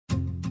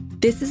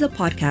This is a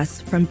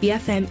podcast from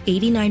BFM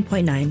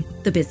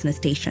 89.9, the business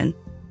station.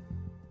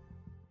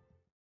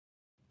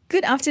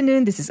 Good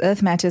afternoon, this is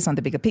Earth Matters on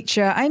The Bigger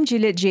Picture. I'm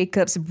Juliet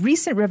Jacobs.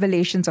 Recent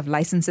revelations of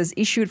licenses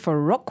issued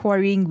for rock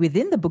quarrying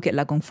within the Bukit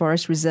Lagong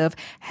Forest Reserve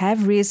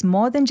have raised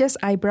more than just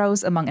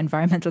eyebrows among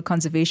environmental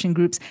conservation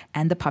groups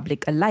and the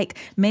public alike.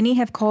 Many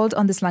have called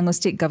on the Selangor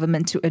state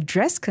government to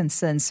address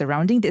concerns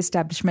surrounding the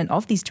establishment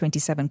of these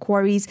 27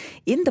 quarries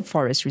in the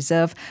forest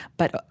reserve.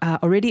 But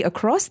already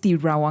across the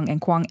Rawang and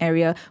Kuang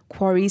area,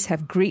 quarries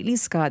have greatly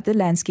scarred the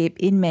landscape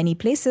in many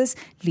places,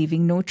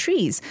 leaving no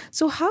trees.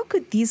 So how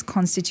could these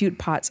constitute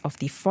parts of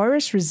the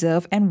forest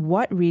reserve, and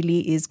what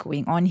really is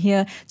going on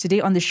here? Today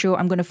on the show,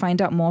 I'm going to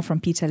find out more from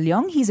Peter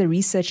Leong. He's a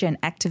researcher and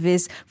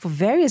activist for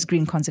various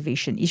green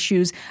conservation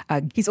issues.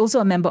 He's also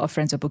a member of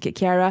Friends of Bukit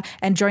Kiara.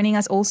 And joining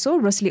us also,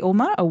 Rosli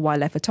Omar, a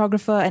wildlife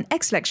photographer and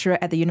ex-lecturer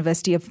at the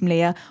University of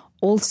Malaya,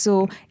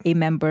 also a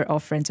member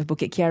of Friends of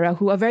Bukit Kiara,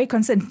 who are very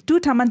concerned. Two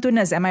Taman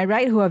Tunas, am I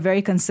right? Who are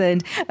very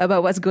concerned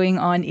about what's going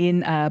on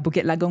in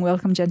Bukit Lagong.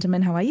 Welcome,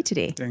 gentlemen. How are you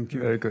today? Thank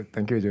you. Very good.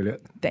 Thank you,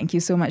 Juliet. Thank you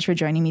so much for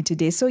joining me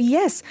today. So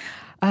yes,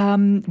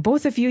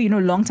 both of you,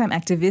 long-time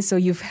activists, so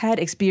you've had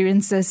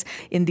experiences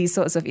in these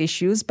sorts of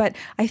issues. But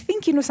I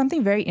think,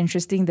 something very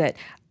interesting that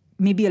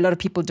maybe a lot of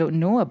people don't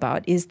know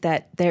about is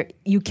that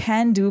you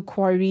can do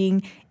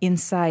quarrying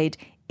inside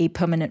a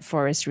permanent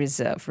forest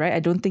reserve, right? I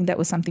don't think that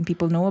was something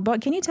people know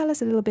about. Can you tell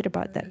us a little bit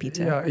about that,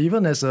 Peter? Yeah,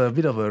 even as a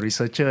bit of a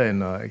researcher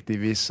and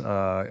activist,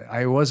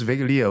 I was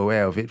vaguely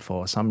aware of it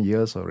for some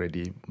years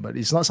already. But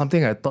it's not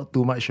something I thought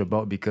too much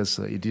about because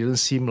it didn't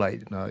seem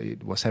like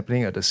it was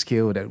happening at a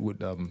scale that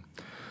would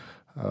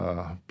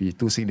be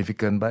too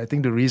significant. But I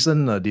think the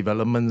recent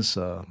developments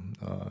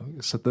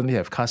certainly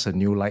have cast a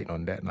new light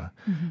on that.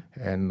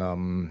 And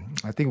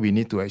I think we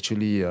need to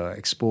actually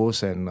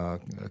expose and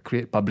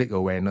create public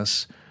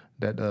awareness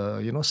that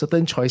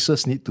certain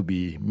choices need to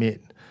be made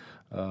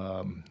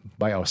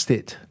by our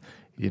state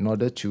in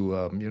order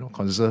to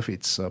conserve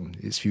its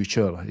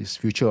future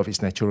of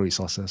its natural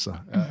resources.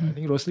 I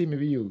think Rosli,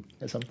 maybe you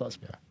had some thoughts.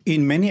 Yeah.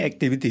 In many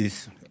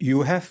activities,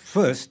 you have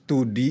first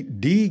to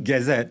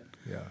de-gazette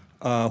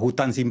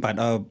hutan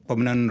simpan,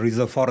 permanent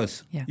reserve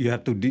forest. Yeah. You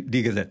have to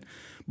de-gazette.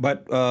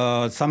 But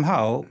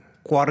somehow,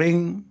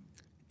 quarrying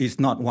is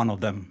not one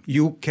of them.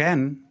 You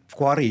can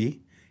quarry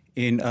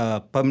in a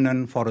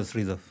permanent forest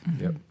reserve.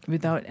 Yep.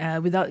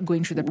 Without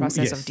going through the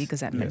process of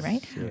degazettement,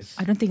 right? Yes.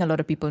 I don't think a lot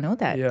of people know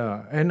that.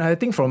 Yeah, and I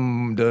think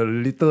from the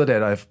little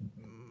that I've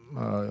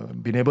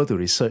been able to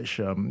research,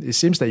 it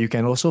seems that you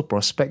can also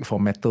prospect for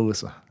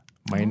metals,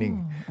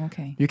 mining. Oh,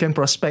 okay. You can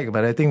prospect,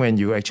 but I think when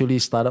you actually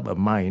start up a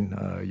mine,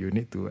 you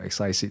need to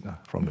excise it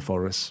from the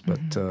forest.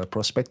 But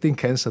prospecting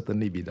can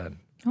certainly be done.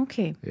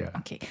 Okay. Yeah.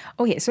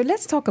 Okay, so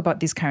let's talk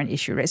about this current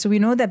issue, right? So we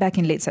know that back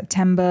in late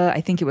September,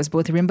 I think it was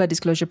both Rimba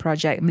Disclosure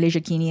Project,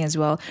 Malaysia Kini as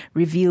well,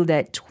 revealed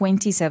that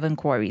 27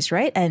 quarries,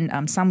 right?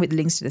 And some with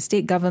links to the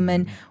state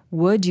government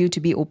were due to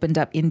be opened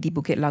up in the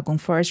Bukit Lagong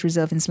Forest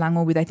Reserve in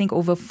Selangor, with I think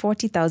over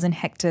 40,000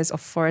 hectares of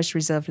forest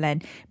reserve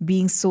land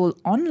being sold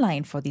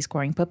online for these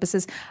quarrying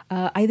purposes.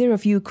 Either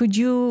of you, could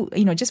you,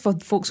 just for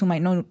folks who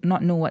might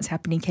not know what's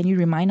happening, can you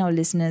remind our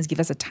listeners,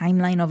 give us a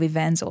timeline of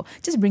events or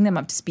just bring them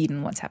up to speed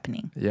on what's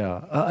happening?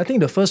 Yeah. I think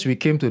the first we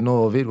came to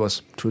know of it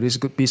was through this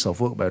good piece of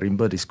work by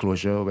Rimba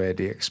Disclosure, where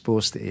they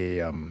exposed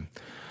a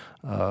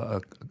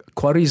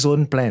quarry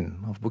zone plan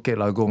of Bukit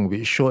Lagong,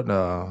 which showed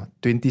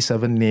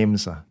 27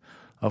 names.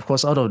 Of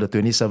course, out of the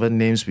 27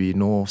 names, we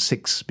know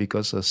 6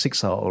 because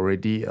 6 are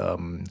already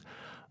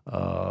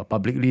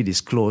publicly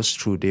disclosed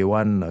through day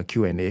one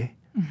Q&A.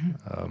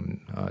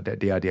 That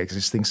they are the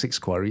existing 6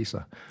 quarries.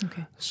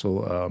 Okay.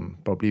 So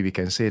probably we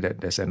can say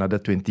that there's another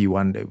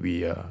 21 that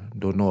we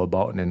don't know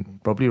about,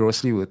 and probably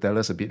Rosli will tell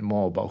us a bit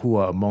more about who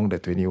are among the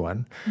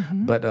 21.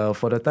 But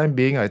for the time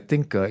being, I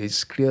think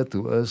it's clear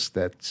to us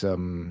that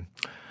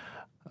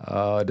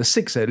the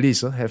 6 at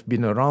least have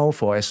been around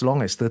for as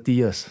long as 30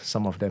 years,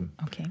 some of them.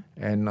 Okay.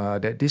 And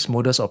that this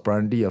modus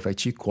operandi of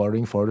actually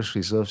quarrying forest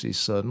reserves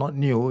is not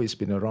new. It's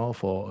been around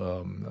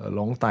for a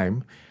long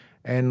time.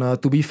 And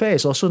to be fair,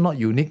 it's also not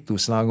unique to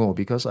Selangor,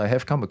 because I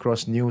have come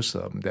across news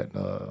that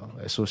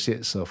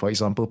associates, for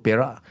example,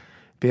 Perak.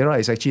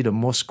 Perak is actually the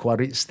most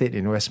quarried state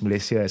in West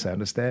Malaysia, as I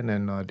understand,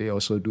 and they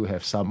also do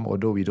have some,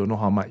 although we don't know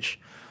how much.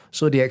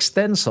 So the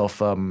extent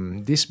of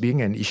this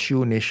being an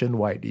issue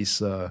nationwide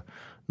is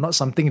not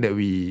something that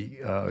we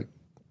are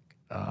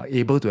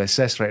able to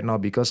assess right now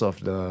because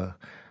of the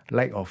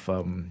lack of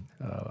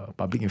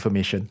public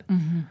information.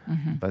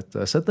 But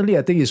certainly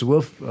I think it's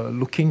worth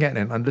looking at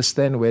and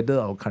understand whether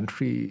our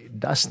country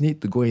does need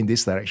to go in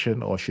this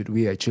direction, or should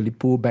we actually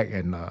pull back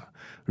and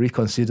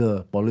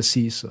reconsider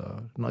policies,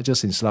 not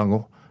just in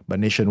Selangor, but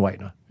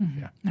nationwide.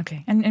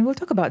 Okay, and we'll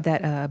talk about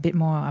that a bit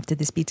more after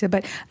this, Peter.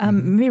 But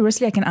maybe,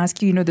 Rosli, I can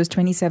ask you, those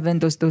 27,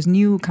 those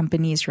new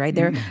companies, right?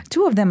 There,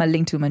 2 of them are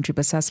linked to Menteri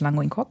Besar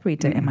Selangor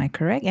Incorporated, am I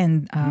correct?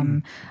 And,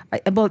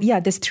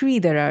 there's 3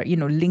 that are,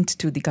 linked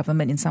to the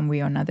government in some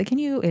way or another. Can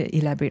you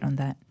elaborate on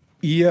that?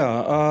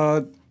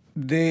 Yeah,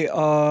 they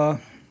are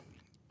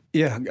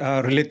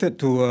Related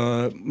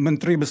to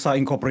Menteri Besar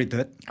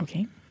Incorporated.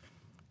 Okay.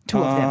 Two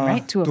of them,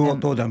 right? Two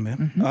of them.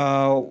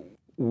 Yeah.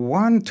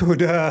 One to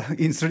the,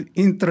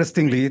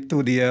 interestingly,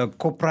 to the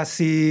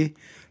Koperasi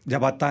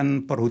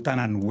Jabatan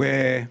Perhutanan,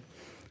 where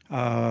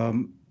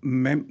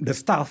the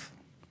staff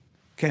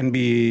can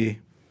be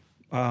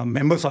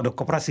members of the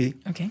koperasi.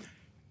 Okay.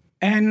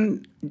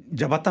 And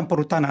Jabatan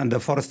Perhutanan, the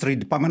forestry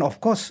department, of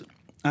course,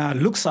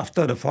 looks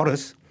after the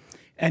forest.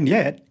 And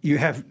yet, you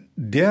have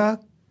their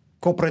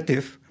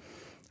cooperative,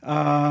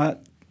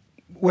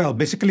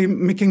 basically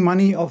making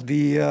money of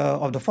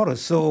the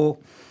forest. So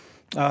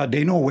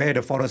they know where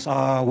the forests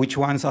are, which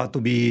ones are to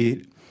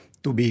be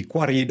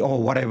quarried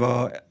or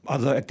whatever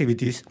other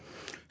activities.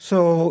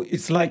 So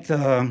it's like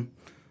the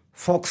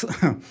fox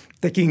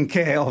taking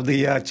care of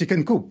the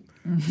chicken coop.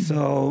 Mm-hmm.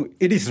 So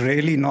it is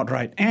really not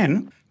right.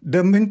 And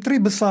the Menteri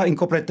Besar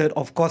Incorporated,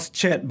 of course,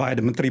 chaired by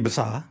the Menteri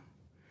Besar,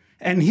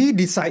 and he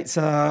decides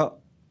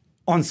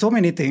on so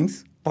many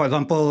things. For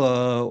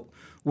example,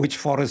 which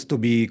forest to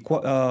be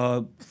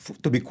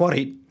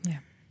quarried. Yeah.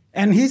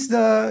 And he's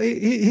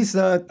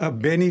a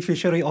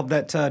beneficiary of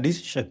that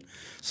decision.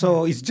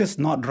 So it's just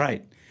not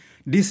right.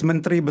 This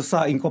Menteri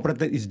Besar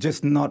Incorporated is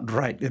just not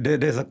right.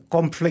 There's a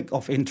conflict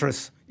of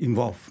interest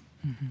involved.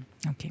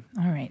 Mm-hmm. Okay,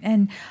 all right.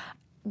 And,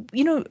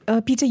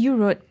 Peter, you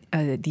wrote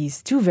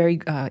these two very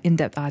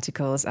in-depth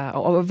articles,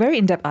 or a very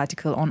in-depth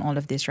article on all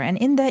of this, right? And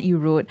in that you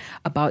wrote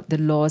about the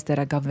laws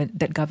that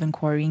govern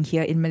quarrying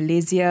here in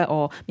Malaysia,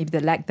 or maybe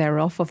the lack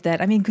thereof of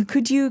that. I mean,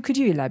 could you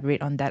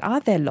elaborate on that? Are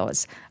there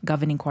laws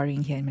governing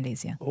quarrying here in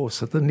Malaysia? Oh,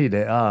 certainly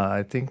there are.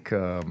 I think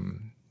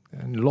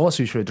laws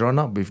which were drawn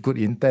up with good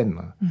intent.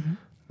 Mm-hmm.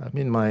 I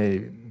mean,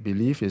 my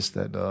belief is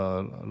that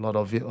a lot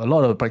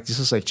of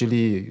practices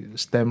actually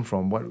stem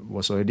from what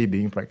was already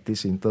being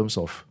practiced in terms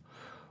of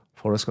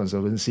forest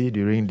conservancy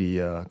during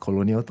the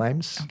colonial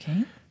times.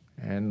 Okay.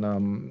 And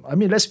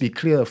let's be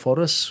clear,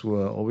 forests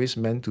were always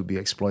meant to be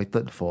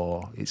exploited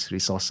for its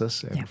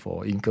resources and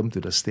for income to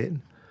the state.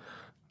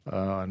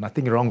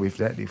 Nothing wrong with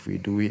that if we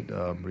do it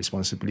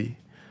responsibly.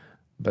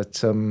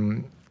 But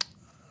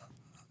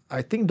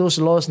I think those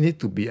laws need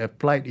to be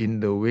applied in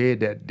the way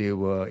that they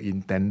were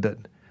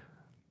intended,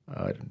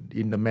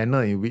 in the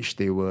manner in which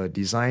they were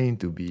designed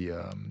to be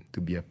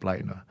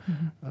applied.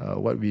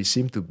 Mm-hmm. What we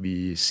seem to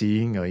be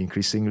seeing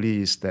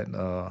increasingly is that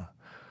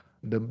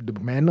the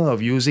manner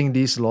of using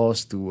these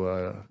laws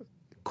to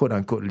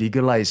quote-unquote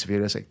legalize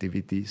various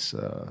activities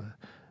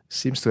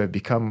seems to have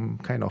become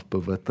kind of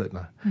perverted.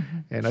 Mm-hmm.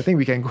 And I think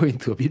we can go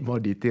into a bit more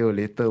detail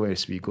later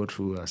as we go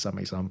through some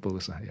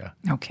examples.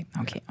 Okay,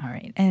 all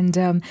right. And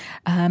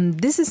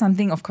this is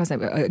something, of course,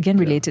 again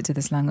related to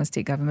the Selangor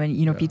state government.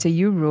 Peter,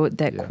 you wrote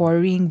that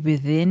quarrying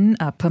within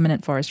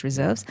permanent forest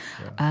reserves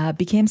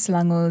became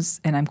Selangor's,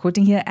 and I'm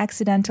quoting here,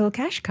 accidental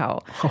cash cow.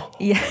 Oh.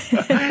 Yeah.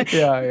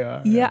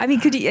 Yeah. I mean,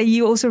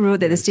 you also wrote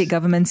that the state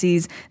government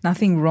sees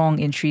nothing wrong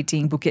in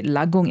treating Bukit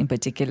Lagong in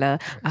particular,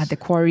 the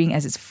quarrying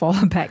as its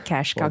fallback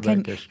cash cow.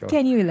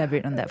 Can you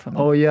elaborate on that for me?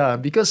 Oh, yeah,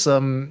 because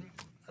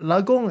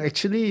Lagong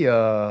actually,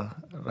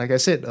 like I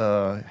said,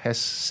 has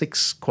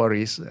 6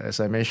 quarries, as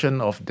I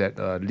mentioned, of that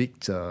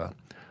leaked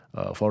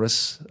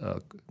forest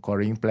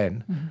quarrying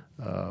plan.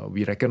 Mm-hmm.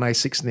 We recognize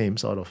 6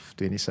 names out of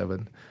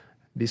 27.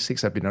 These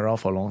 6 have been around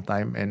for a long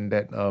time. And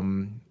that,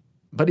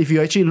 but if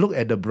you actually look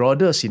at the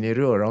broader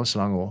scenario around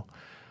Selangor,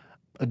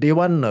 Day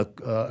One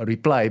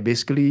reply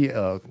basically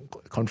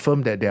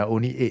confirmed that there are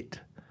only 8.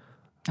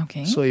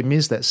 Okay. So it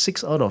means that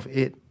 6 out of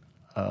 8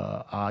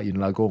 are in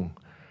Lagong.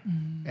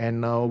 Mm.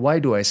 And why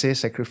do I say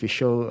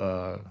sacrificial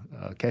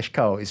cash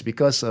cow? Is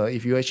because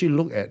if you actually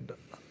look at the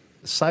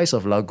size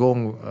of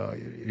Lagong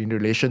in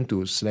relation to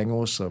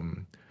Selangor's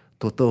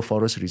total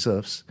forest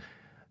reserves,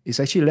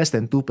 it's actually less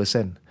than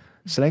 2%.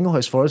 Selangor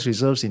has forest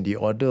reserves in the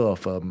order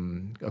of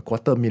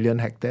 250,000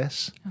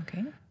 hectares.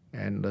 Okay.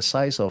 And the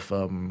size of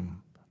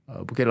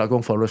Bukit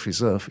Lagong Forest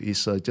Reserve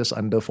is just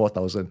under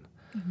 4,000.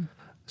 Mm-hmm.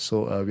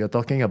 So we are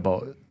talking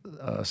about,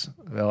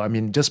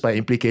 just by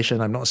implication,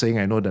 I'm not saying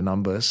I know the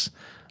numbers,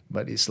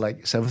 but it's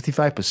like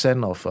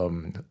 75% of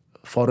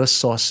forest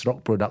source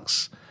rock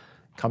products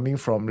coming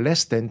from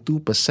less than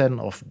 2%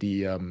 of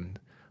the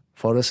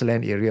forest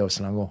land area of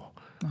Selangor.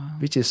 Wow.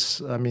 Which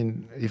is,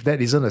 if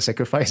that isn't a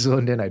sacrifice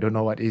zone, then I don't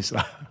know what is.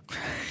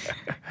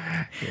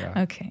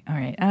 Okay, all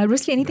right.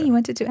 Rusli, anything you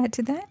wanted to add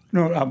to that?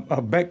 No,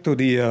 back to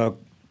the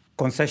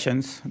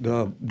concessions,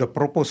 the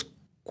proposed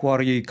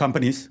quarry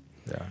companies.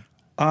 Yeah.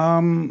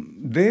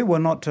 They were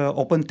not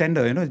open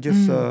tender,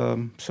 just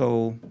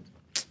so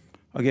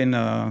again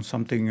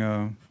something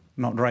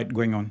not right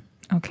going on.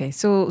 Okay,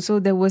 so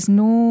there was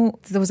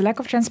a lack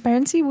of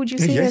transparency, would you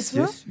say as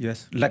well?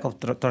 Yes, lack of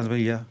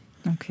transparency. Yeah.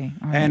 Okay,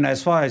 all right. And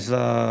as far as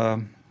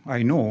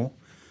I know,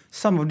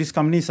 some of these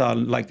companies are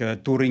like a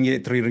 2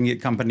 ringgit, 3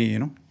 ringgit company,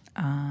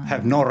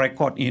 have no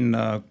record in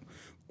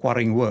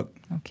quarrying work.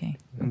 Okay.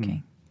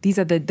 These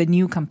are the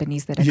new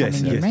companies that are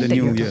coming in, right?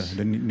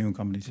 The new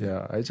companies.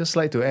 Yeah, I'd just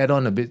like to add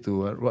on a bit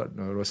to what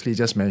Rosli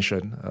just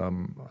mentioned.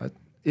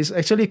 it's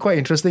actually quite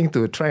interesting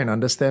to try and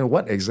understand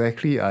what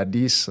exactly are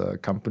these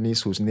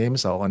companies whose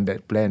names are on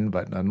that plan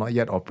but are not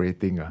yet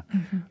operating.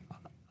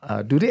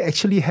 Do they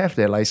actually have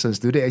their license?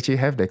 Do they actually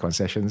have their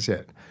concessions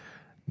yet?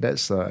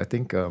 That's, I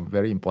think, a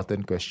very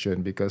important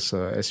question because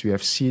as we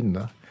have seen,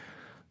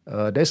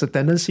 there's a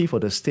tendency for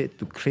the state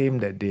to claim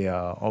that they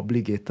are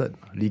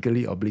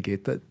legally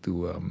obligated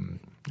to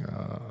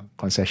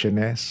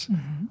concessionaires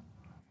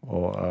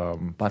or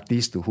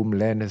parties to whom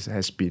land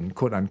has been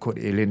quote-unquote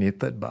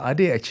alienated. But are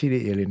they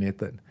actually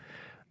alienated?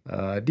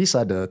 These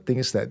are the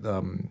things that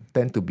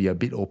tend to be a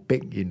bit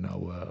opaque in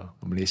our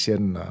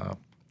Malaysian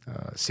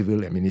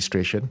civil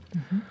administration.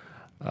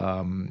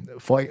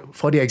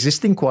 For the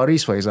existing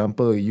quarries, for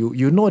example,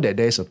 you know that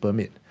there is a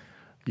permit.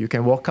 You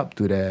can walk up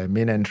to the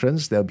main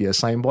entrance. There'll be a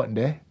signboard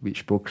there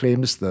which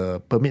proclaims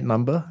the permit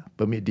number,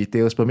 permit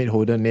details, permit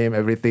holder name,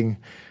 everything.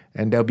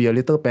 And there'll be a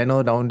little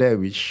panel down there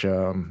which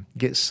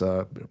gets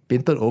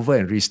painted over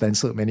and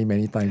re-stenciled many,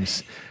 many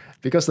times.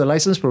 Because the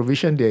license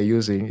provision they're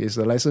using is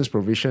the license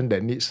provision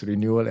that needs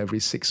renewal every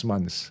 6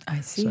 months.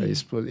 I see.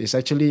 So it's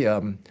actually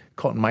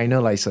called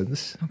minor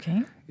license.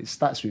 Okay. It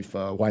starts with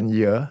 1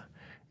 year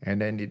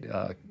and then it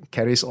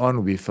carries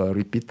on with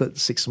repeated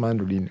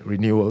 6-month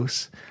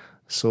renewals.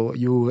 So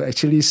you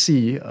actually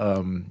see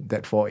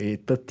that for a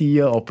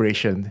 30-year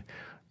operation,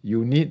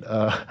 you need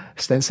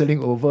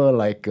stenciling over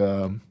like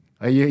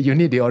you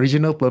need the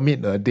original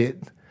permit date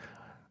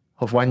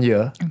of 1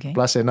 year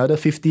plus another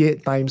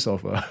 58 times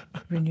of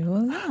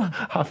renewal,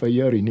 half a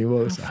year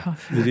renewals.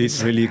 It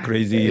is really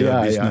crazy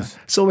business.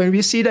 Yeah. So when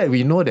we see that,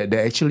 we know that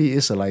there actually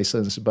is a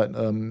license. But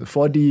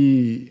for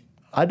the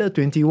other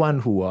 21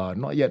 who are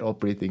not yet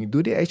operating,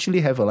 do they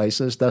actually have a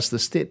license? Does the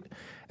state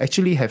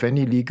actually have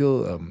any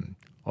legal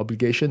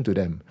obligation to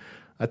them?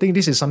 I think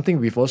this is something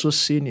we've also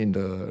seen in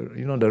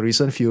the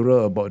recent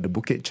furor about the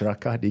Bukit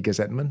Cherakah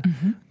degazettement,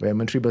 where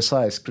Menteri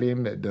Besar has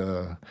claimed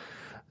that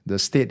the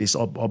state is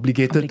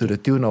obligated to the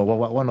tune of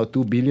 1 or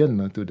 2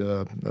 billion to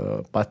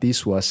the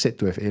parties who are said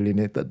to have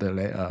alienated the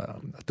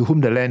land, to whom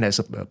the land has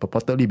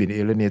purportedly been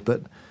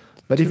alienated.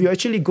 But if you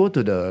actually go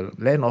to the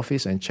land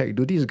office and check,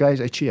 do these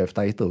guys actually have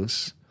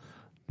titles?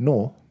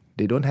 No,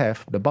 they don't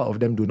have. The bulk of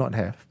them do not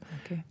have.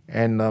 Okay.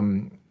 And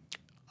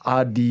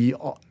are the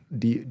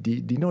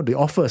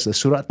offers, the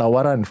surat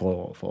tawaran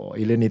for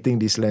alienating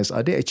these lands,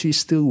 are they actually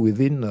still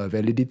within a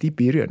validity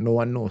period? No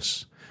one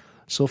knows.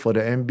 So for the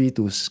MB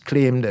to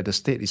claim that the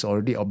state is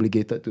already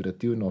obligated to the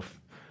tune of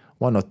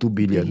 1 or 2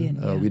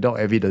 billion without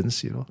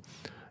evidence,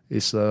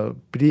 is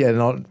pretty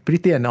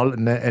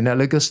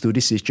analogous to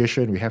this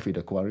situation we have with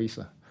the quarries.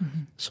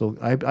 So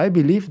I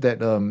believe that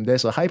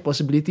there's a high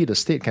possibility the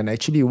state can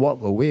actually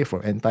walk away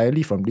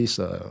entirely from these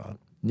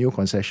new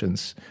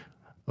concessions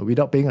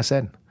without paying a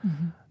cent.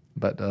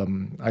 But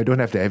I don't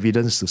have the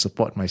evidence to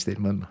support my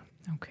statement.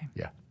 Okay.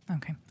 Yeah.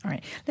 Okay. All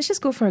right. Let's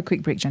just go for a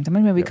quick break,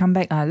 gentlemen. When we come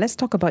back, let's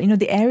talk about,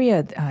 the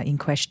area in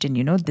question,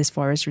 this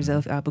forest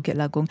reserve, Bukit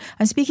Lagong.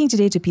 I'm speaking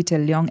today to Peter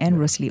Leong and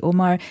Rosli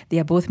Omar. They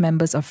are both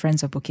members of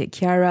Friends of Bukit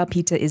Kiara.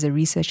 Peter is a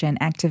researcher and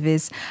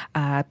activist.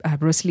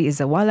 Rosli is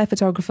a wildlife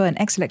photographer and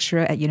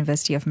ex-lecturer at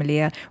University of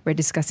Malaya. We're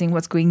discussing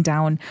what's going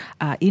down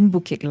in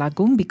Bukit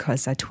Lagong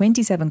because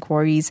 27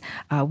 quarries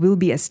will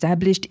be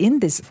established in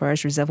this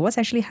forest reserve. What's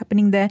actually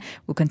happening there?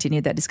 We'll continue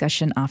that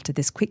discussion after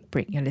this quick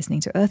break. You're listening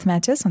to Earth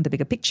Matters on The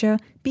Bigger Picture,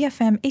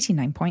 BFM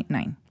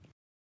 89.9.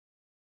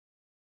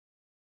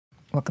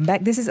 Welcome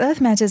back. This is Earth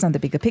Matters on The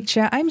Bigger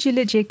Picture. I'm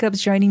Juliet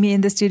Jacobs. Joining me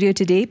in the studio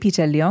today,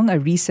 Peter Leong, a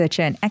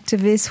researcher and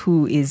activist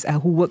who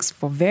works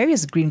for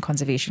various green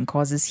conservation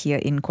causes here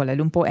in Kuala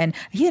Lumpur and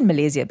here in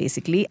Malaysia,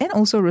 basically. And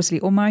also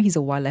Rosli Omar. He's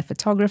a wildlife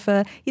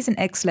photographer. He's an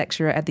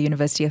ex-lecturer at the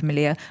University of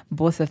Malaya.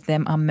 Both of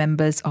them are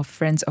members of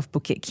Friends of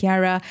Bukit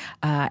Kiara.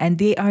 And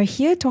they are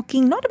here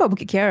talking not about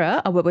Bukit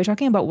Kiara, but we're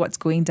talking about what's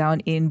going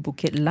down in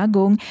Bukit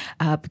Lagong.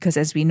 Because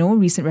as we know,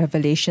 recent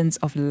revelations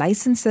of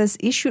licenses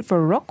issued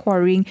for rock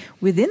quarrying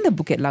within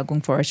the Bukit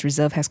Lagong Forest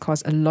Reserve has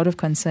caused a lot of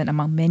concern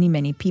among many,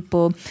 many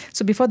people.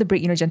 So before the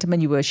break, gentlemen,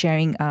 you were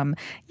sharing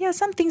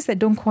some things that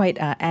don't quite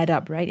add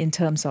up, right, in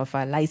terms of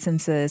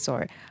licenses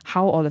or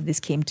how all of this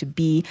came to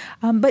be.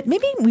 But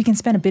maybe we can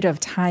spend a bit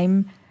of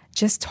time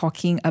just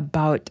talking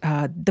about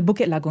the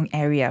Bukit Lagong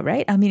area,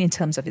 right? I mean, in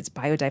terms of its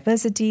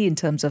biodiversity, in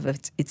terms of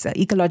its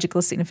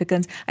ecological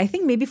significance. I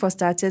think maybe for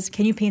starters,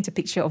 can you paint a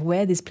picture of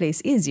where this place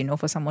is,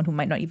 for someone who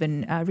might not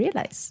even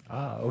realize?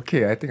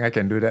 Okay, I think I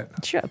can do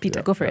that. Sure,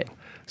 Peter, go for it.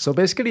 So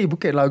basically,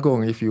 Bukit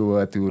Lagong, if you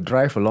were to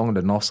drive along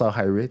the North-South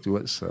Highway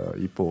towards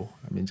Ipoh,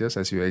 just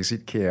as you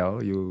exit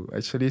KL, you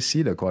actually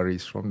see the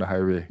quarries from the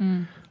highway.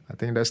 I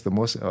think that's the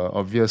most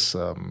obvious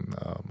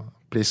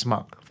place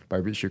mark by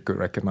which you could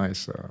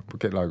recognize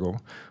Bukit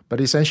Lagong.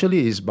 But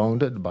essentially, it's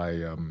bounded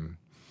by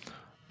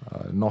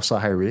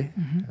North-South Highway,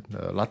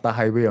 the Lata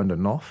Highway on the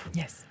north,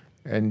 yes,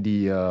 and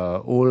the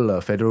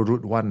old Federal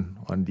Route 1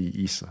 on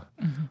the east.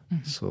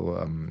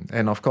 So,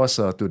 and of course,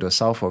 to the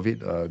south of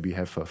it, we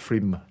have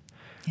Frim.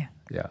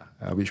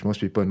 Which most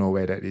people know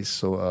where that is.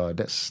 So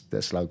that's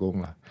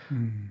Lagong.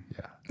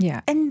 Yeah,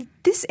 and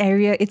this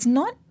area, it's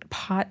not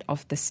part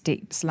of the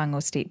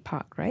Selangor State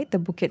Park, right? The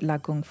Bukit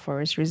Lagong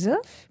Forest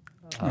Reserve?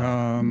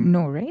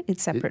 No, right?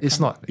 It's separate. It's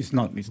not. It's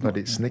not. But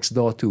it's next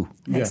door too.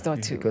 Next door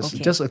too. Because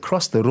Okay. just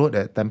across the road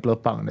at Templar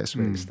Park, that's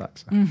where it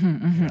starts.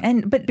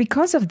 But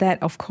because of that,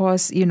 of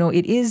course,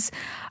 it is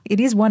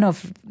one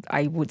of,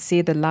 I would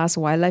say, the last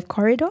wildlife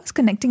corridors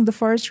connecting the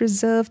forest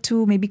reserve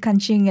to maybe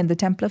Kanching and the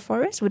Templar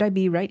Forest. Would I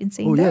be right in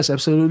saying Oh that? yes,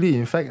 absolutely.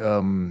 In fact,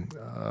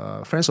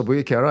 Friends of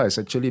Bukit Kiara has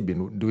actually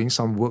been doing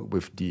some work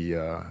with the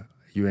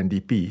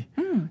UNDP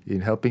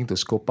in helping to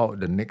scope out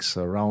the next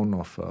round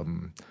of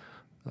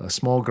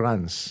small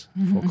grants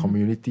for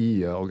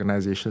community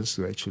organizations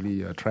to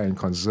actually try and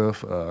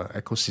conserve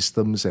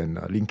ecosystems and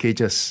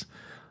linkages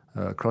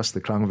across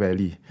the Klang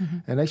Valley.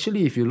 And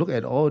actually, if you look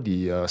at all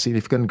the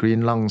significant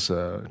green lungs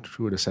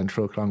through the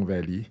central Klang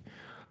Valley,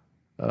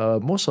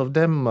 most of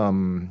them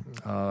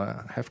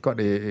have got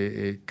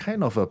a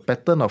kind of a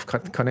pattern of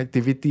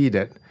connectivity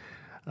that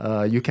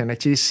you can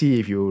actually see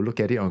if you look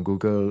at it on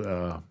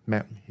Google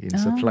Map in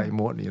satellite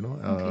mode.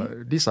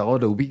 These are all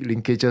the weak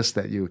linkages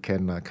that you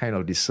can kind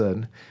of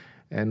discern,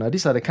 and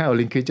these are the kind of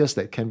linkages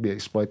that can be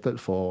exploited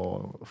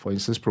for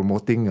instance,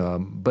 promoting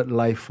bird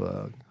life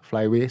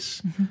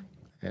flyways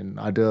and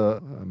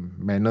other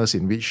manners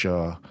in which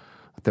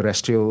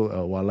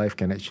terrestrial wildlife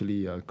can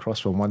actually cross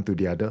from one to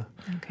the other.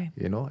 Okay.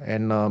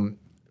 And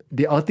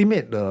the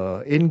ultimate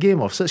end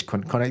game of such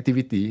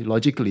connectivity,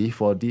 logically,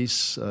 for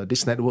this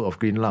network of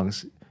green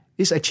lungs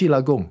is actually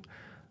Lagong.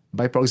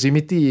 By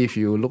proximity, if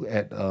you look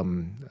at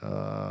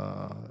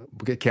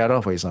Bukit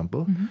Kiara, for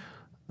example,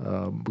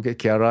 Bukit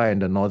Kiara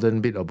and the northern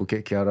bit of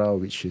Bukit Kiara,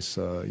 which is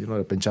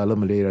the Penchala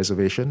Malay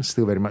Reservation,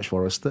 still very much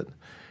forested.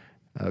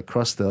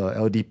 Across the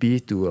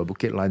LDP to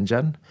Bukit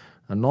Lanjan.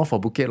 North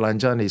of Bukit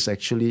Lanjan is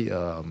actually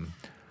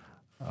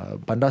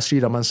Bandar Sri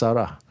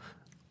Damansara,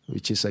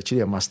 which is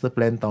actually a master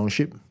plan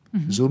township.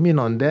 Zoom in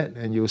on that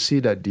and you'll see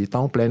that the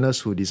town planners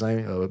who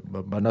designed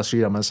Bandar Sri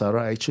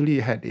Damansara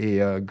actually had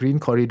a green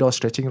corridor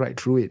stretching right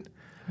through it,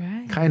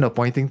 Right. kind of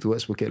pointing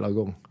towards Bukit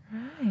Lagong.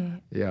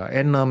 Right. Yeah,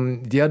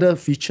 and the other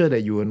feature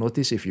that you will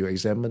notice if you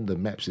examine the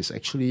maps is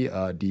actually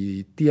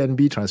the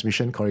TNB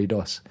transmission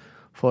corridors.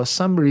 For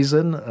some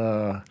reason,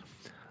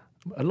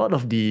 a lot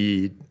of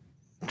the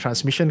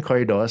transmission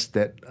corridors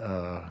that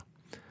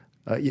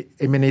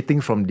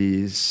emanating from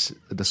the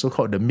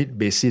so-called the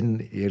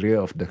mid-basin area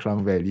of the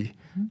Klang Valley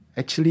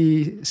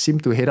actually seem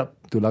to head up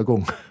to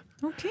Lagong.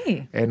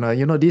 Okay. And,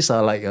 these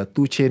are like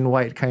 2-chain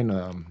wide kind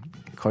of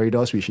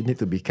corridors which need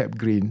to be kept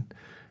green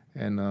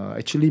and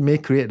actually may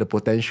create the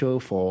potential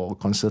for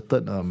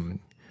concerted and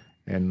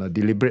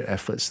deliberate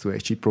efforts to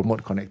actually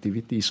promote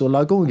connectivity. So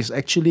Lagong is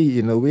actually,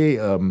 in a way,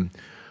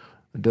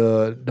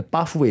 the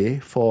pathway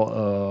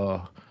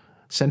for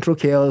Central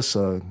KL's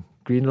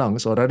green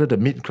lungs, or rather the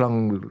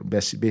mid-Klang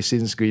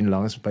basin's green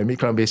lungs. By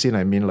mid-Klang basin,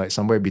 I mean like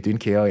somewhere between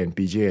KL and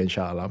PJ and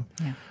Shah Alam.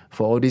 Yeah.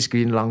 For all these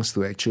green lungs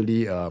to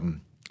actually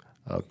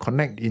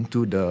connect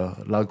into the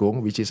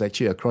Lagong, which is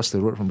actually across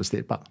the road from the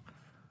state park.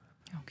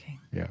 Okay.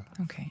 Yeah.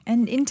 Okay.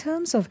 And in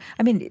terms of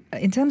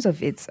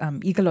its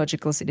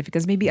ecological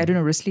significance, maybe, I don't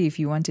know, Rusli, if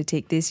you want to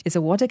take this, it's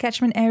a water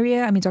catchment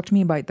area. I mean, talk to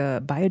me about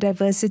the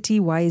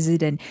biodiversity. Why is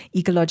it an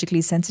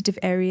ecologically sensitive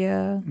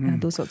area?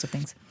 Those sorts of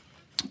things.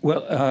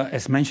 Well,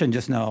 as mentioned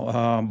just now,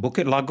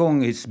 Bukit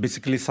Lagong is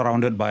basically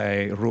surrounded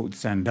by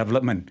roads and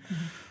development.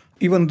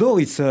 Even though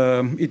it's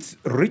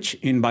rich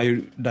in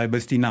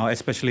biodiversity now,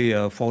 especially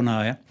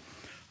fauna,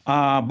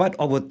 but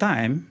over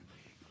time,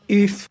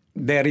 if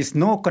there is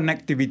no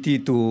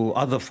connectivity to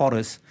other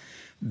forests,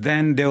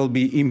 then there will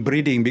be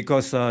inbreeding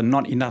because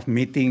not enough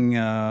mating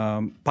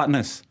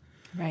partners.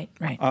 Right,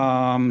 right.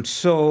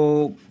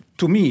 So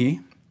to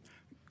me,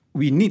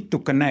 we need to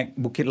connect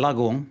Bukit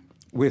Lagong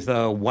with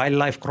a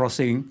wildlife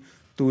crossing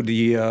to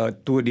the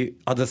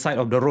other side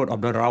of the road, of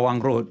the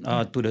Rawang Road,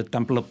 to the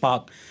Templar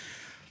Park,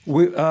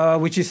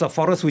 which is a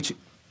forest which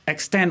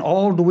extend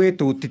all the way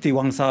to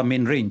Titiwangsa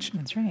main range.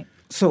 That's right.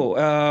 So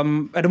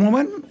at the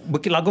moment,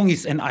 Bukit Lagong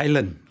is an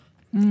island.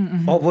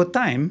 Over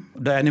time,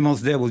 the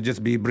animals there will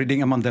just be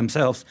breeding among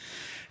themselves,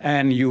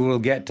 and you will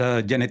get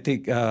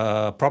genetic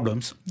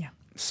problems. Yeah.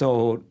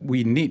 So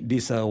we need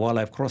this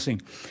wildlife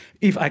crossing.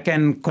 If I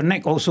can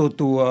connect also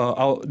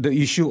to the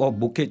issue of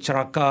Bukit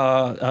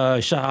Ceraka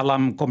Shah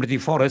Alam Community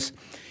Forest,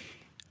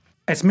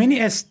 as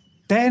many as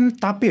 10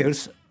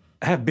 tapirs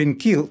have been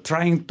killed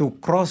trying to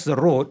cross the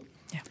road,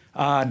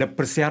 the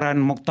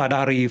Persiaran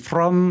Moktadari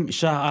from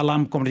Shah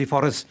Alam Community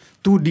Forest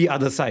to the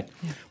other side.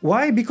 Yeah.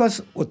 Why?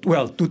 Because,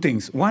 well, two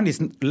things. One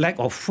is lack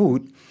of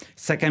food.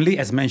 Secondly,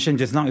 as mentioned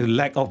just now, is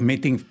lack of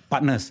mating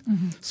partners.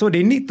 So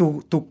they need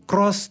to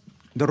cross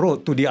the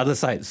road to the other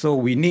side. So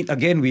we need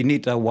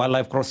a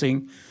wildlife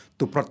crossing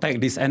to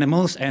protect these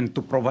animals and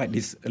to provide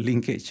this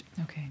linkage.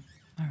 Okay.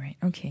 All right.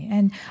 Okay.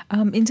 And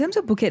in terms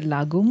of Bukit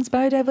Lagong's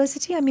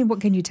biodiversity, I mean, what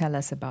can you tell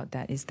us about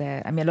that? Is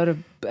there, I mean, a lot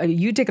of,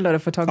 you take a lot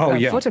of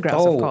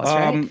photographs, of course,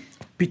 right?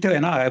 Peter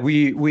and I,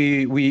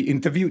 we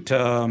interviewed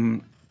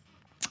an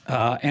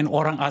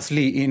orang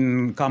asli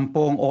in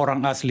Kampung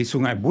Orang Asli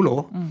Sungai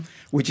Buloh,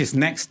 which is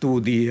next to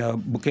the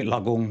Bukit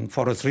Lagong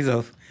Forest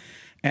Reserve.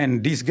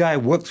 And this guy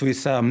works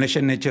with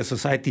Malaysian Nature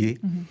Society.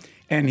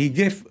 And he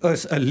gave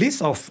us a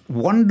list of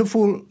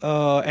wonderful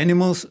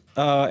animals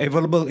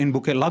available in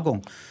Bukit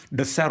Lagong.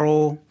 The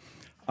serow,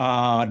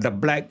 the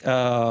black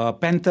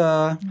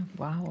panther,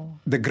 Wow.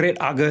 the great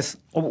argus,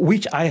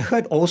 which I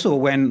heard also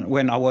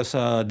when I was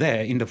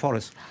there in the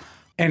forest.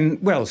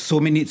 And well, so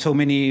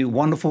many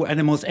wonderful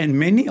animals, and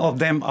many of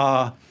them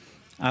are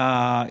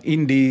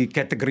in the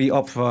category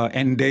of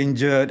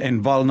endangered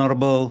and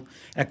vulnerable,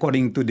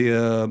 according to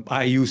the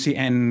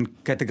IUCN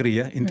category,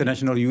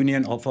 International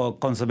Union of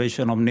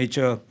Conservation of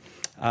Nature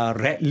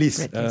red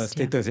list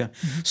status.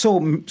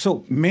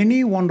 So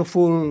many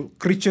wonderful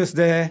creatures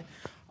there.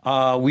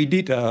 We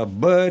did a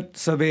bird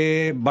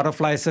survey,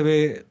 butterfly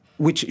survey,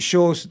 which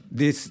shows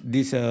this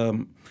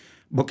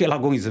Bukit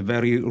Lagong is a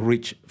very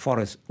rich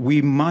forest.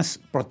 We must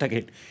protect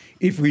it.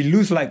 If we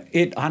lose like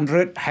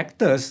 800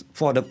 hectares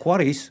for the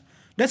quarries,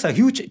 that's a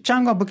huge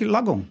chunk of Bukit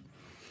Lagong.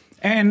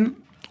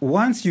 And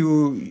once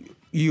you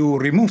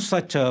remove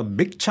such a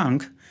big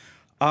chunk,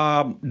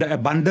 the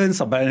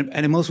abundance of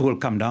animals will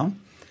come down.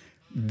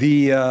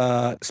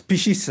 The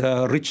species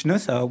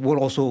richness will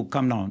also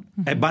come down.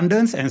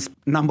 Abundance and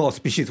number of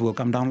species will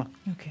come down.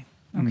 Okay.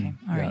 All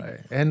right.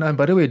 And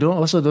by the way,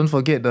 don't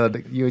forget,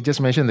 you just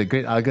mentioned the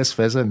great Argus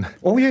pheasant.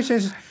 Oh, yes.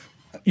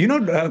 You know,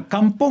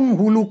 Kampung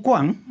Hulu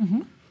Kuang,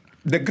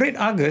 the great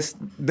Argus,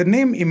 the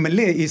name in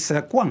Malay is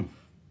Kuang.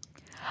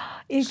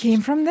 It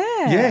came from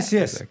there. Yes.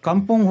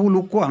 Kampung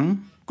Hulu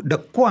Kuang, the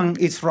Kuang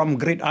is from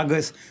great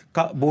Argus,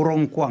 Kak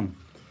Borong Kuang.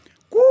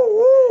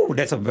 Woo!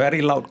 That's a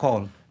very loud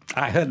call.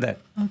 I heard that.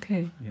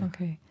 Okay.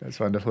 That's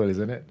wonderful,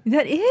 isn't it?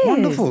 That is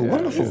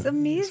Wonderful. It's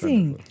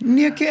amazing.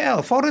 Near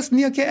KL, forest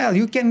near KL.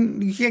 You can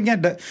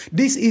get that.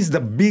 This is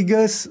the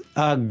biggest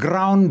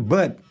ground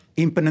bird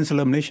in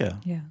Peninsular Malaysia.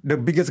 Yeah. The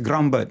biggest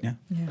ground bird. Yeah.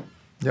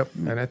 Yep,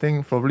 and I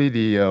think probably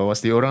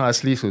was the Orang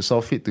Asli who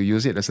saw fit to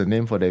use it as a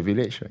name for their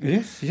village.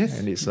 Right? Yes.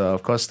 And it's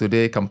of course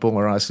today Kampung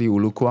Orang Asli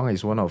Ulu Kuang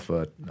is one of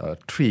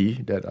three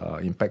that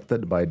are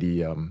impacted by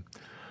the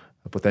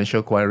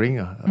potential quarrying.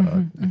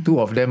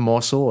 Two of them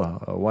more so.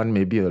 One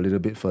maybe a little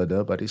bit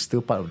further, but it's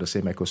still part of the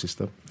same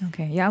ecosystem.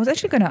 Okay, yeah, I was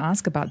actually going to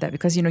ask about that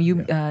because you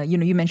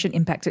mentioned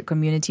impacted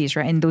communities,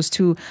 right? And those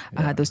two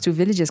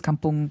villages,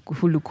 Kampung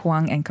Hulu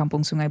Kuang and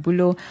Kampung Sungai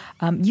Buloh,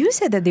 you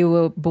said that they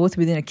were both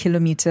within a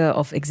kilometer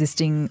of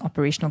existing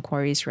operational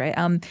quarries, right?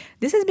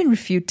 This has been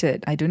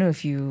refuted. I don't know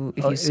if you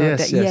saw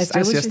that. Yes,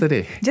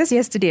 yesterday. Just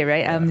yesterday,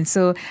 right?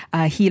 So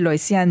He Loy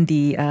Sian,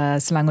 the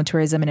Selangor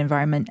Tourism and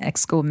Environment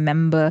Exco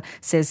member,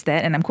 says that,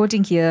 and I'm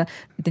quoting here,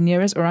 the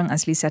nearest Orang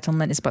Asli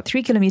settlement is about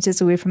 3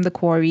 kilometers away from the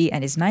quarry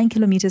and is 9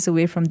 kilometers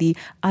away from the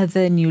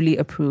other newly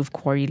approved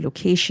quarry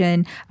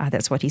location.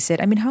 That's what he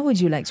said. I mean, how would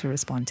you like to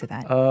respond to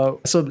that?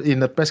 So in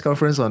the press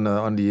conference on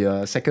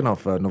the 2nd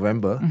of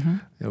November,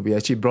 we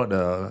actually brought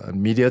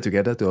media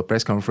together to a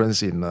press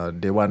conference in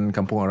Dewan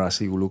Kampung Orang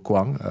Asli Ulu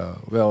Kuang.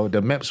 Well,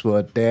 the maps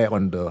were there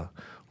on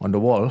the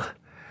wall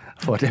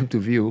for them to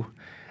view.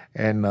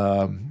 And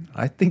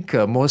I think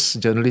most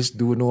journalists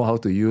do know how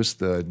to use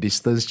the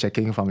distance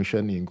checking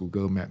function in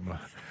Google Map.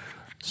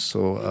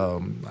 So,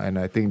 and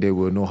I think they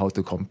will know how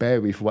to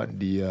compare with what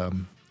the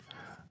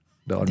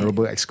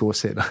Honourable Exco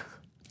said.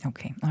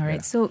 Okay, all right.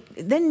 Yeah. So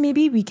then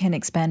maybe we can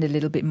expand a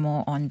little bit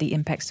more on the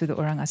impacts to the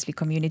Orang Asli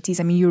communities.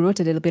 I mean, you wrote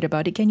a little bit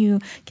about it. Can you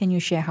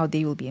share how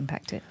they will be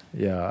impacted?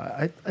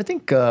 Yeah, I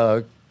think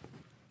there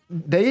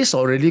is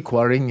already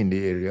quarrying in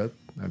the area.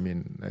 I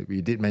mean,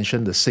 we did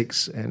mention the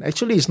 6. And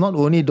actually, it's not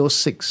only those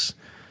 6.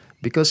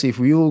 Because if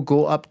you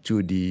go up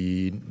to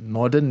the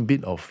northern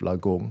bit of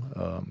Lagong,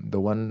 the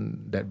one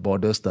that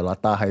borders the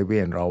Lata Highway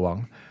and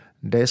Rawang,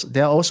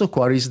 there are also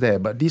quarries there.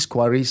 But these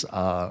quarries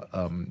are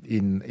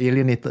in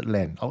alienated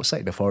land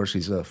outside the forest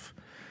reserve.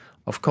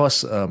 Of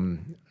course,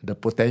 the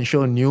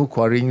potential new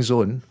quarrying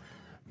zone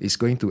is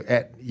going to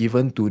add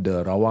even to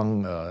the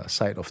Rawang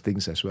side of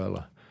things as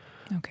well.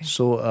 Okay.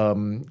 So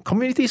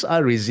communities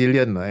are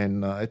resilient,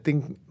 and I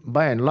think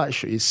by and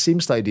large, it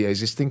seems like the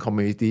existing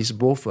communities,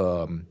 both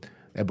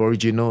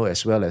Aboriginal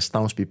as well as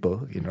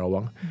townspeople in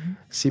Rawang,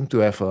 seem to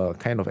have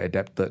kind of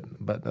adapted.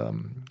 But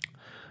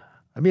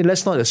I mean,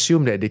 let's not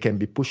assume that they can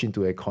be pushed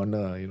into a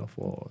corner,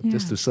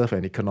 just to serve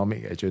an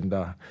economic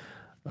agenda.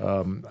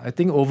 I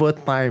think over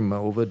time,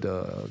 over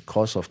the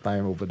course of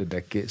time, over the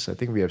decades, I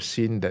think we have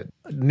seen that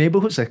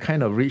neighborhoods have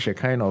kind of reached a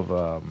kind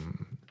of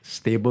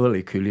stable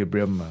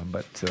equilibrium,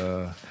 but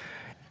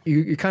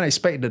you can't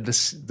expect that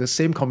the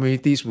same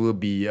communities will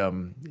be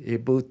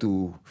able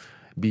to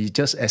be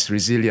just as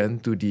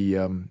resilient to the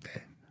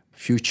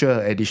future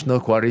additional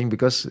quarrying,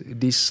 because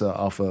these are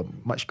of a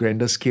much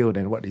grander scale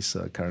than what is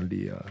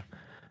currently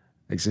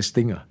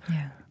existing.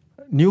 Yeah.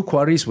 New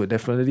quarries would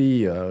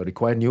definitely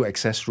require new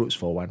access routes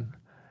for one,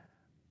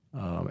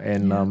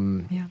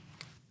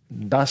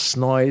 dust,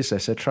 noise,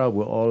 etc.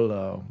 will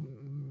all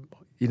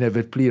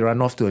inevitably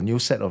run off to a new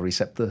set of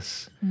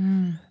receptors.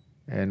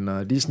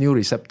 And these new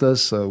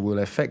receptors will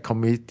affect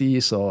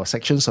communities or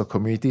sections of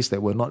communities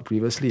that were not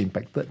previously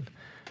impacted.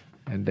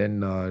 And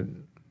then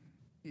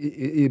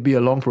it'll be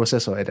a long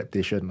process of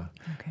adaptation.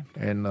 Okay.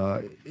 And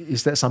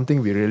is that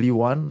something we really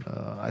want?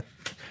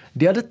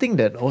 The other thing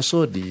that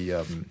also the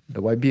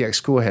YB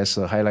Exco has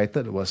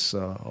highlighted was,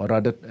 or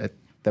rather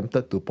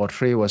attempted to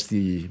portray, was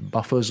the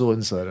buffer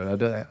zones,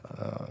 another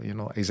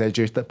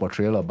exaggerated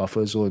portrayal of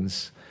buffer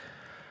zones.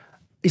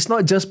 It's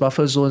not just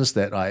buffer zones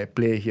that are at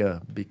play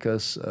here,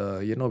 because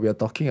we are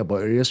talking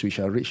about areas which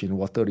are rich in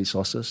water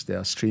resources. There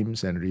are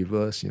streams and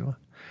rivers,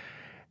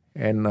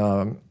 and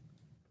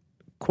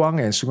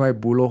Kuang and Sungai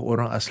Buloh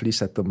Orang Asli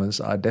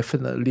settlements are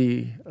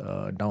definitely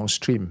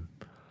downstream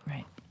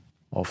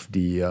of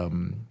the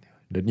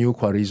new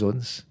quarry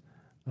zones,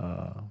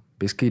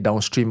 basically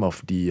downstream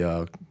of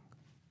the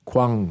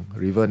Kuang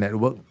River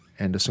network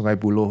and the Sungai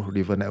Buloh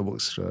River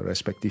networks,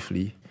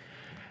 respectively.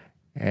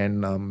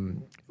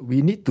 And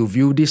we need to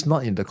view this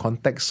not in the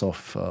context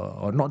of,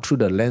 or not through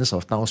the lens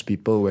of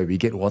townspeople where we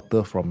get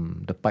water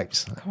from the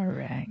pipes.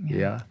 Correct.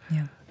 Yeah.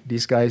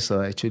 These guys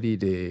actually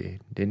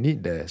they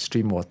need the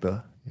stream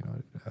water.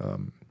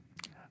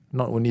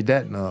 Not only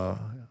that,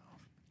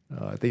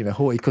 I think the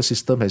whole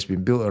ecosystem has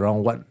been built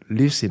around what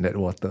lives in that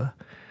water,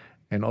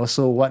 and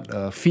also what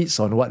feeds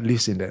on what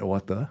lives in that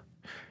water.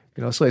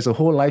 So it's a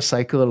whole life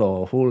cycle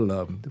or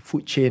whole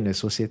food chain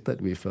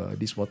associated with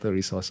these water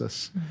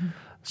resources. Mm-hmm.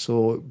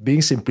 So being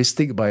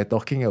simplistic by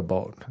talking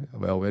about,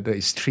 well, whether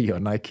it's 3 or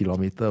 9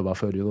 kilometer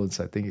buffer zones,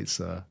 I think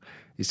it's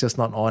just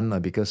not on,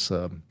 because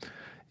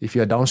if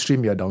you're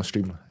downstream, you're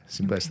downstream.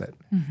 Simple as that.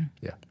 Mm-hmm.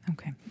 Yeah.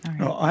 Okay. All right.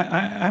 No,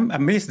 I'm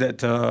amazed that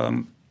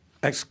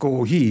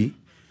Exco he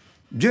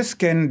just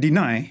can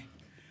deny.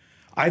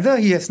 Either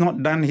he has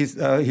not done his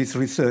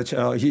research,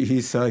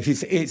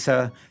 his aides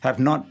have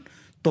not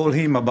told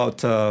him about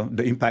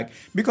the impact,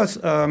 because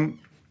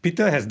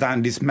Peter has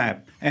done this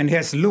map and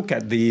has looked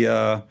at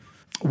the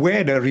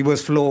where the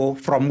rivers flow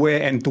from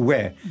where and to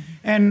where. Mm-hmm.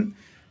 And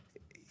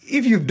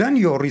if you've done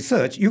your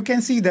research, you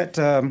can see that,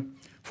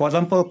 for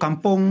example,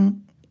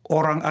 Kampung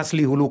Orang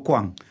Asli Hulu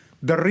Kuang,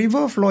 the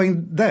river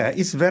flowing there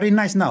is very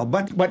nice now,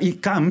 but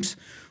it comes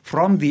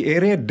from the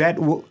area that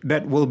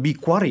will be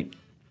quarried.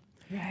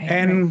 Right,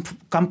 and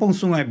Kampung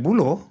Sungai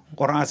Buloh,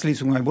 Orang Asli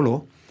Sungai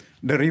Buloh,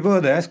 the river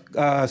there,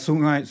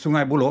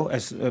 Sungai Buloh,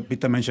 as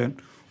Peter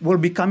mentioned, will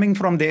be coming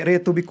from the area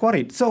to be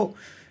quarried. So,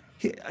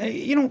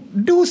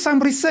 do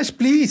some research,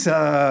 please.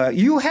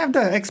 You have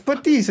the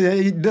expertise,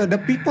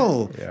 the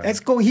people. Yeah.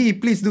 Exco,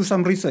 please do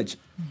some research.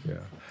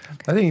 Yeah.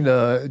 I think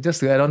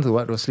just to add on to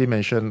what Rosli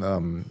mentioned,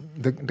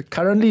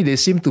 currently they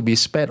seem to be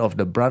spared of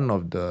the brunt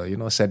of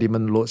the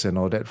sediment loads and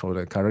all that for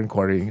the current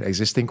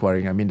existing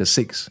quarrying. I mean the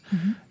 6.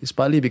 Mm-hmm. It's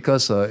partly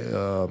because,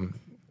 or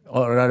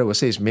rather I would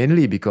say it's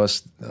mainly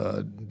because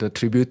the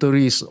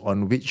tributaries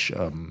on which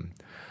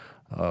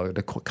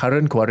the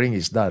current quarrying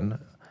is done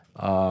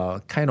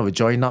kind of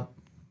join up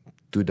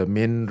to the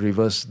main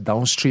rivers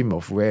downstream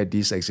of where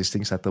these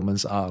existing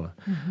settlements are.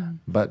 Mm-hmm.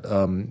 But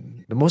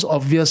the most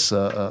obvious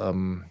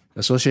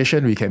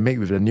association we can make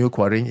with the new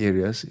quarrying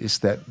areas is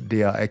that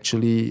they are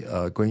actually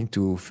going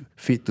to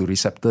feed to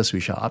receptors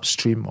which are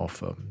upstream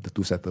of the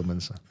 2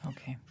 settlements.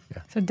 Okay.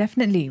 Yeah. So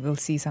definitely we'll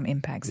see some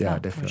impacts now,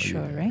 definitely, for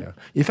sure, right? Yeah.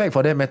 In fact,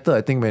 for that matter,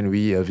 I think when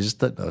we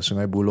visited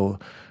Sungai Buloh,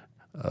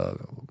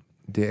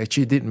 they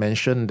actually did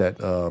mention that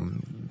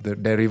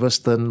their rivers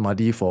turned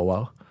muddy for a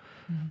while.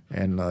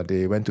 And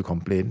they went to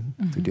complain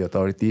to the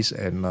authorities,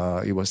 and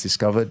it was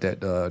discovered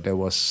that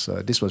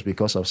this was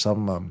because of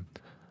some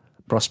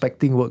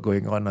prospecting work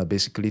going on,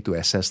 basically to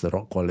assess the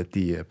rock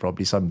quality,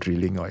 probably some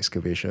drilling or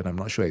excavation. I'm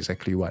not sure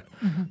exactly what,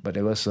 but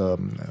there was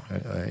an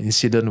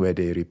incident where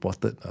they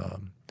reported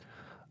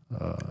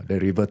the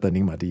river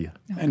turning muddy.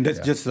 And that's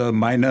just a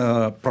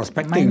minor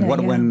prospecting.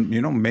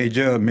 When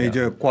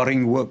major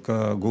quarrying work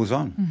goes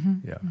on. Mm-hmm.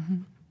 Yeah.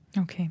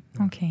 Mm-hmm.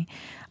 Okay.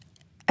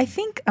 I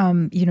think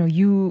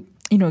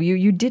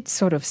you did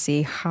sort of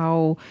say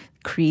how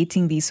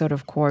creating these sort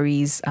of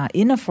quarries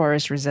in a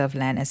forest reserve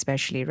land,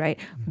 especially, right,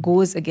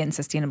 goes against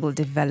sustainable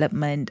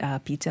development.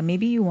 Peter,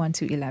 maybe you want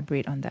to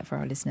elaborate on that for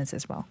our listeners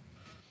as well.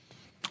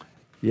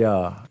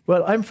 Yeah,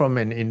 well, I'm from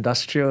an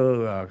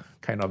industrial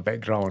kind of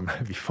background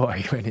before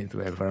I went into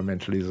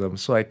environmentalism,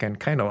 so I can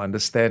kind of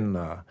understand,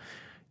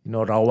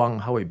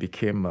 Rawang, how it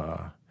became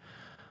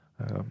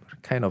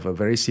kind of a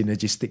very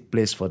synergistic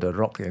place for the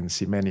rock and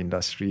cement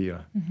industry.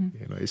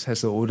 It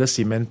has the oldest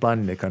cement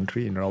plant in the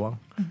country in Rawang.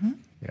 Mm-hmm.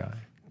 Yeah,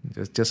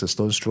 just a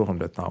stone's throw from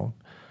the town.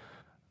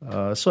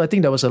 So I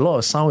think there was a lot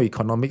of sound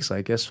economics,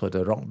 I guess, for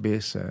the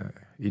rock-based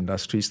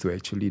industries to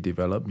actually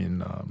develop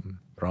in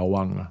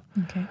Rawang.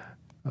 Okay.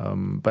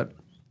 But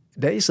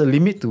there is a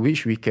limit to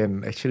which we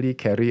can actually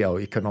carry our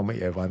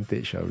economic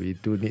advantage. We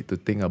do need to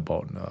think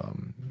about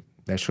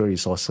natural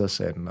resources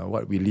and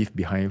what we leave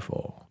behind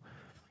for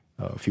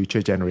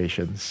future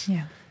generations.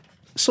 Yeah.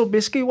 So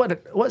basically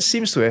what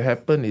seems to have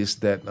happened is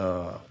that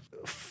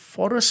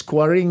forest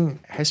quarrying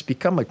has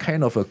become a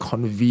kind of a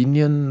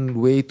convenient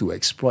way to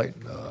exploit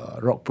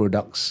rock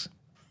products,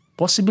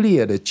 possibly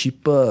at a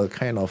cheaper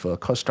kind of a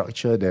cost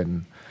structure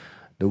than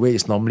the way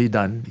it's normally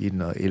done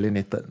in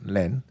alienated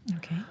land.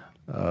 Okay.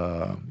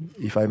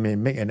 If I may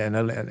make an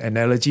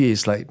analogy,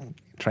 it's like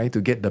trying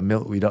to get the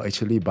milk without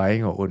actually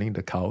buying or owning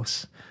the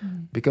cows.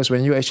 Because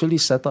when you actually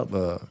set up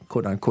a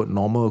quote-unquote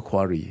normal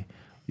quarry,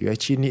 you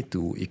actually need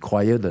to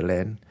acquire the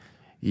land,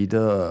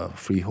 either a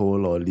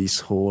freehold or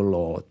leasehold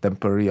or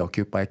temporary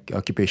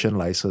occupation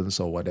license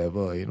or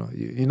whatever.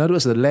 In other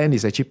words, the land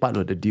is actually part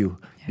of the deal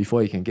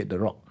before you can get the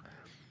rock.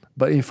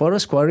 But in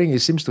forest quarrying,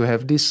 it seems to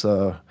have this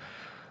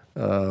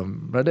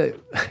rather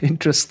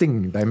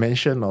interesting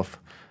dimension of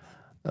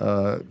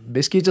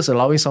basically just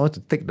allowing someone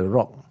to take the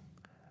rock.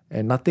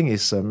 And nothing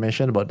is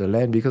mentioned about the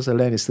land because the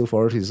land is still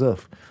forest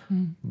reserve.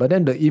 But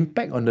then the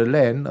impact on the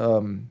land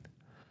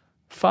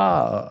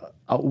far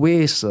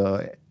outweighs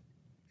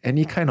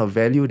any kind of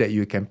value that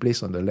you can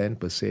place on the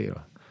land per se.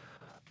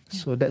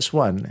 So that's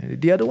one.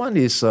 The other one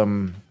is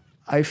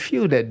I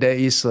feel that there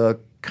is a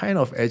kind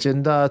of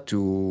agenda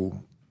to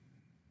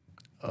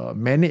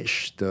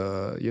manage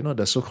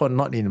the so-called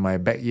not in my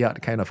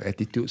backyard kind of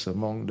attitudes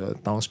among the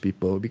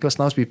townspeople, because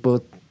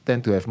townspeople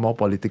tend to have more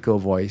political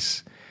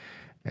voice,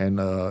 and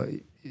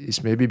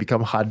it's maybe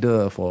become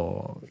harder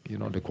for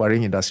the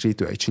quarrying industry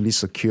to actually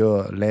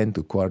secure land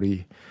to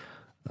quarry,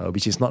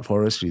 which is not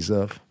forest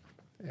reserve,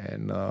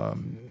 and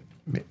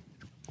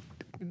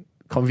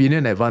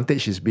convenient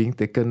advantage is being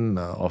taken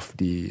of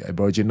the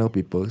Aboriginal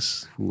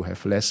peoples who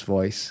have less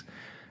voice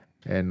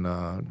and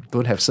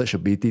don't have such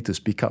ability to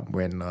speak up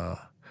when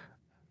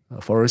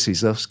forest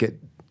reserves get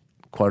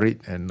quarried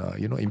and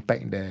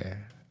impact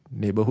their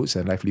neighborhoods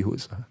and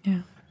livelihoods.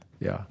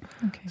 Yeah.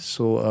 Okay.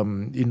 So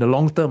in the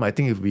long term, I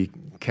think if we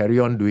carry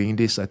on doing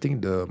this, I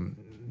think the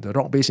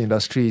rock-based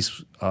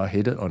industries are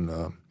headed on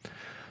a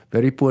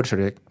very poor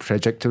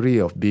trajectory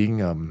of being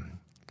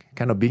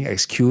kind of being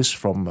excused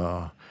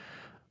from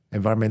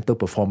environmental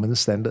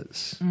performance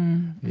standards.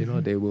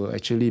 They will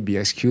actually be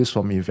excused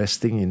from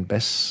investing in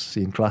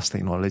best-in-class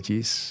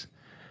technologies,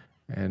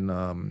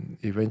 and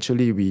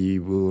eventually we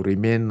will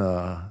remain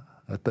a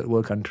third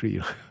world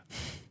country.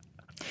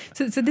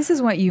 So this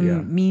is what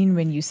you mean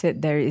when you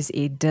said there is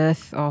a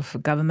dearth of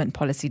government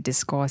policy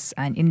discourse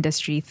and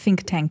industry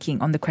think tanking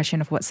on the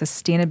question of what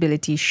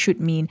sustainability should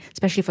mean,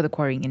 especially for the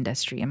quarrying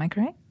industry. Am I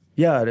correct?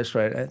 Yeah, that's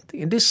right. I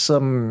think this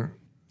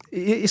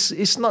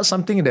it's not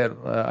something that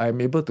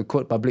I'm able to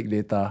quote public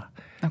data.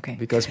 Okay.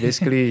 Because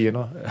basically,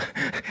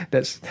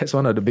 that's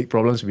one of the big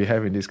problems we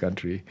have in this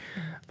country.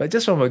 But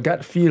just from a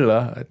gut feel,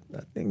 I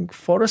think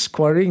forest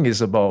quarrying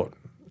is about,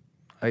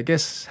 I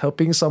guess,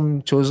 helping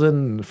some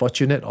chosen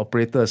fortunate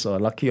operators or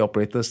lucky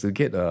operators to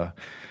get a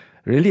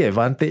really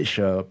advantage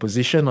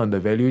position on the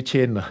value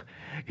chain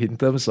in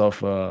terms of,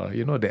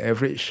 the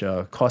average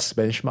cost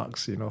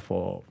benchmarks,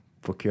 for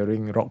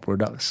procuring rock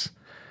products.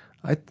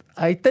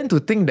 I tend to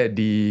think that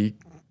the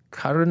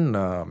current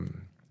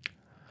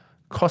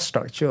cost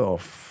structure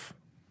of,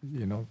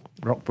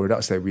 rock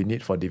products that we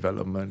need for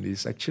development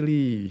is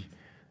actually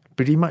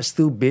pretty much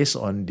still based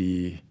on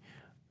the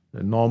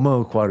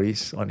normal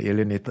quarries on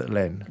alienated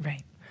land.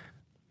 Right.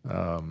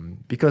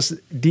 Because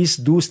these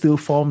do still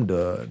form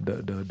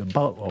the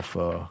bulk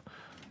of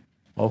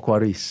all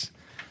quarries.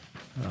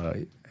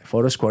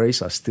 Forest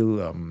quarries are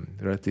still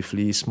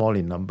relatively small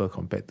in number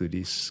compared to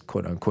these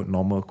quote-unquote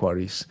normal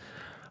quarries.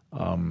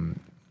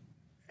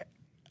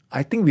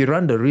 I think we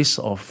run the risk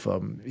of,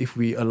 if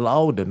we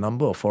allow the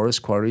number of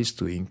forest quarries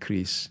to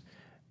increase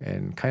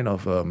and kind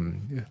of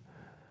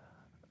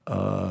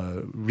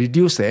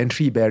reduce the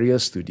entry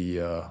barriers to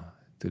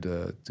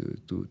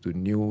to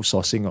new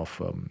sourcing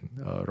of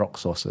rock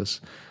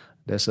sources,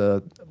 there's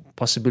a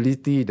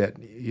possibility that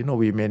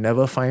we may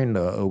never find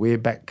a way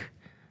back.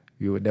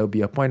 There'll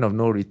be a point of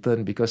no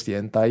return because the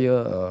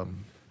entire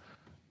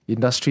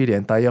industry, the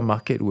entire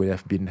market would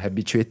have been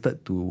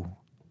habituated to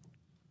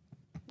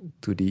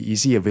the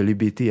easy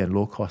availability and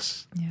low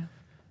cost.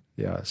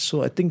 Yeah.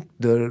 So I think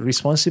the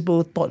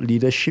responsible thought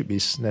leadership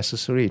is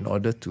necessary in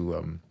order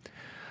to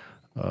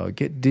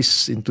get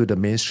this into the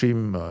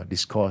mainstream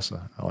discourse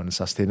on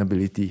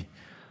sustainability,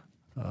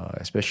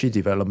 especially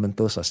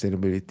developmental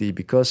sustainability,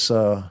 because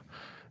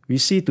we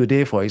see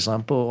today, for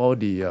example, all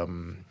the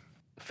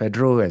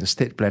federal and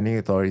state planning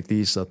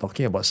authorities are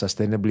talking about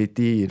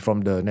sustainability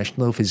from the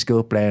National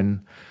Physical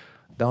Plan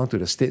down to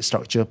the State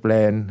Structure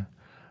Plan,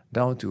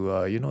 down to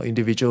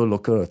individual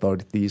local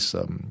authorities,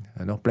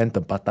 plan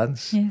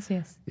tempatans.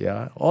 Yes.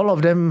 Yeah, all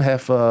of them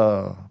have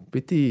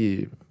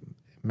pretty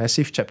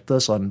massive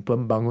chapters on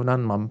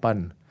pembangunan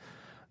mampan,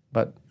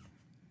 but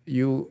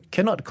you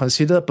cannot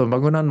consider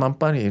pembangunan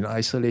mampan in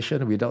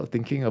isolation without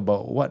thinking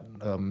about what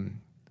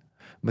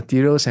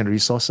materials and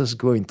resources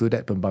go into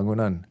that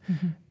pembangunan.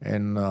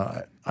 And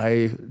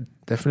I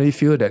definitely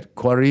feel that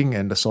quarrying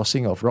and the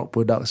sourcing of rock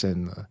products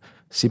and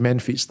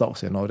cement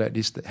feedstocks and all that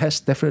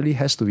definitely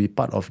has to be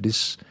part of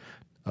this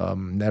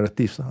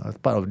narrative,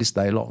 part of this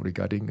dialogue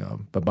regarding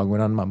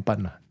pembangunan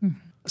mampan.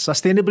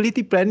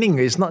 Sustainability planning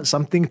is not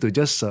something to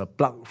just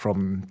pluck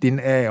from thin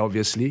air,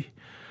 obviously.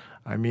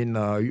 I mean,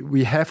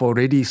 we have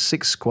already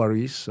 6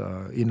 quarries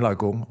in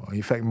Lagong.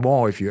 In fact,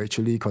 more if you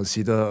actually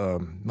consider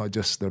not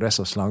just the rest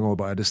of Selangor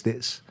but other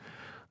states,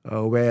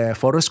 where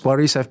forest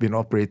quarries have been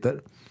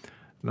operated.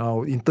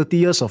 Now, in 30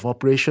 years of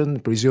operation,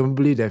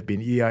 presumably there have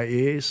been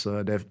EIAs,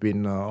 there have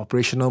been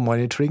operational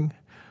monitoring,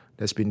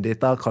 there's been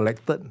data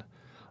collected.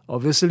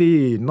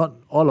 Obviously, not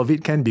all of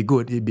it can be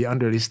good. It'd be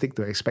unrealistic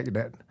to expect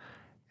that.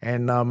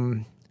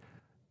 And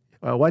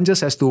one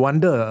just has to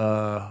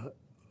wonder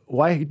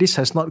why this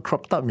has not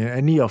cropped up in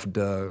any of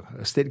the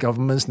state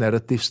government's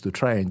narratives to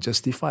try and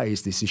justify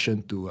its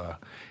decision to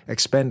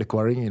expand the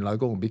quarrying in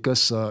Lagong.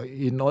 Because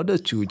in order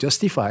to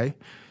justify,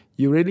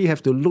 you really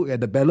have to look at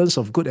the balance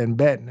of good and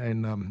bad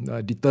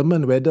and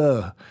determine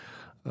whether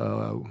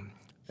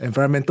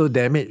environmental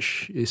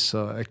damage is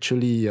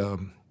actually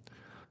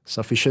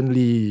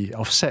sufficiently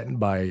offset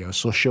by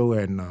social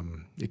and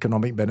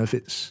economic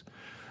benefits.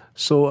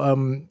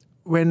 So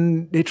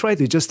when they try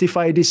to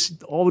justify this,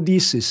 all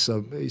this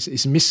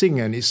is missing,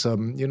 and it's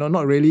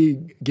not really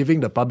giving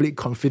the public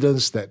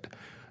confidence that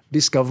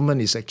this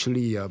government is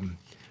actually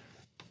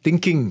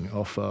thinking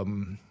of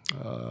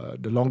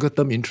the longer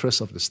term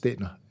interests of the state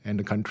and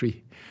the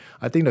country.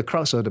 I think the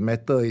crux of the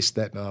matter is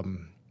that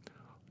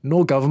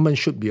no government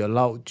should be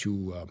allowed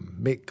to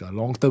make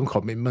long-term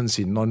commitments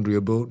in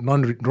non-renewable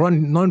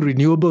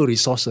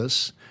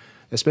resources,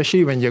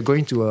 especially when you're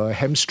going to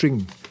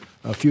hamstring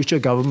future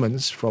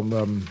governments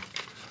from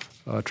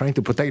trying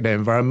to protect the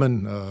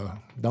environment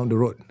down the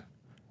road.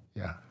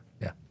 Yeah.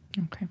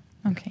 Okay.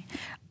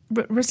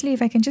 Rosli,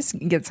 if I can just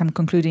get some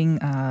concluding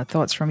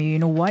thoughts from you.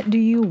 What do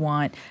you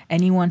want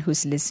anyone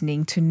who's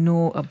listening to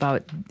know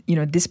about,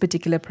 this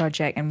particular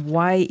project and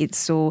why it's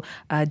so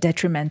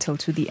detrimental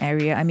to the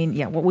area? I mean,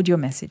 what would your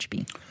message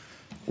be?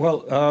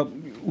 Well,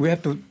 we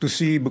have to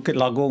see Bukit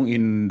Lagong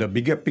in the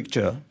bigger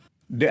picture.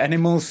 The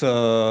animals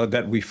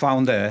that we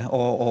found there,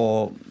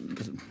 or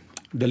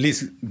the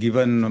list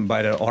given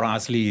by the Orang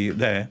Asli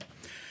there,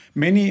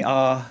 many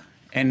are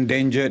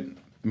endangered,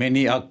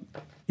 many are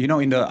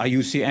in the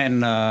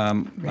IUCN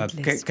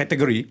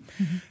category,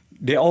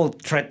 they're all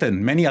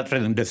threatened. Many are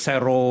threatened. The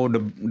serow,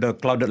 the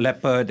clouded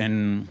leopard,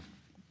 and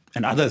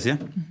others. Yeah.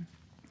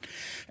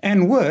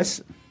 And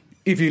worse,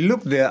 if you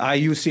look the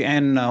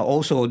IUCN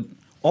also,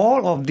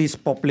 all of these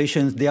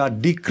populations, they are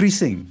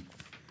decreasing.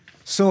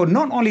 So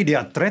not only they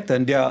are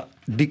threatened,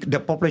 the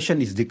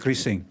population is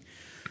decreasing.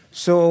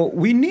 So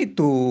we need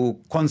to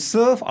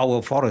conserve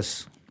our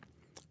forests.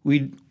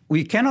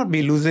 We cannot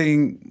be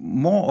losing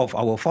more of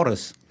our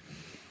forests.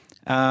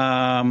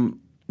 The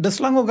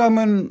Selangor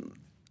government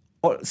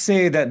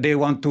say that they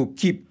want to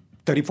keep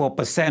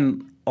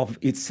 34% of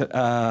its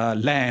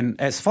land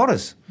as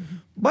forest,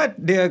 but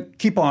they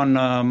keep on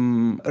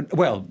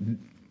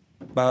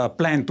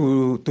plan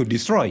to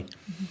destroy.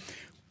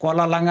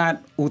 Kuala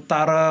Langat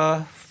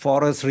Utara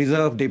Forest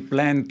Reserve, they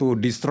plan to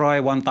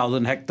destroy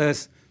 1,000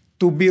 hectares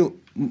to build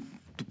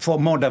for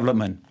more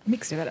development.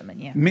 Mixed development,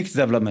 yeah. Mixed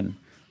development.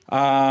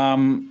 Shah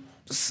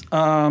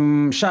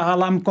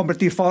Alam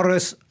Comparative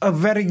Forest, a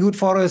very good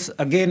forest.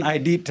 Again, I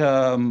did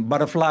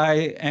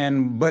butterfly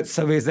and bird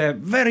surveys there.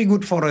 Very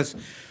good forest.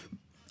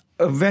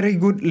 A very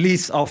good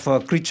list of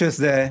creatures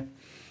there.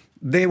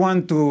 They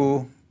want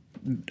to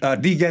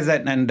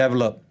de-gazette and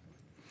develop.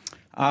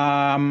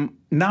 Now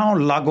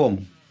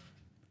Lagong.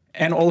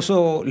 And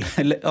also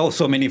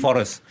many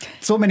forests.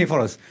 So many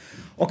forests.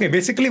 Okay,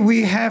 basically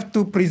we have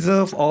to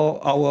preserve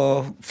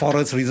our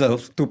forest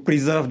reserves to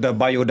preserve the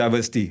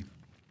biodiversity.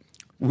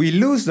 We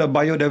lose the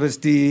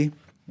biodiversity,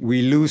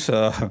 we lose,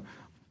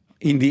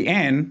 in the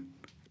end,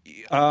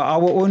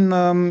 our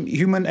own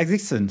human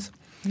existence.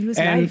 We lose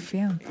life,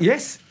 yeah.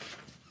 Yes.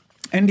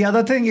 And the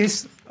other thing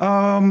is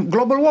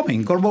global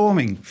warming.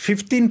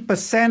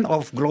 15%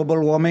 of global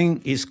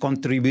warming is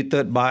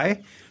contributed by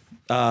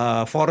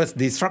forest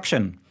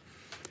destruction.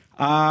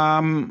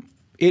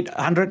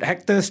 800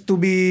 hectares to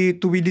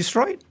be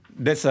destroyed.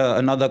 That's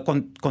another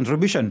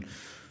contribution.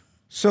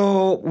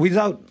 So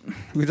without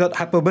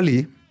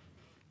hyperbole,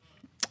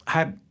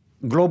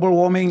 global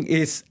warming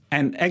is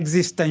an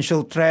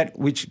existential threat,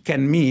 which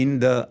can mean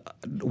the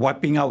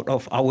wiping out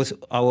of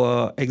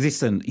our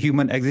existence,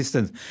 human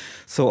existence.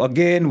 So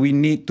again, we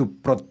need to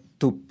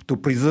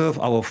preserve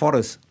our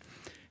forests.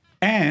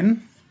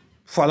 And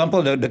for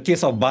example, the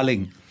case of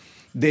Baling,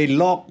 they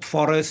log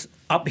forests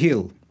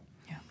uphill.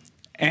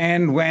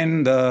 And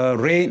when the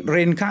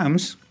rain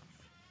comes,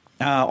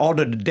 all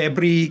the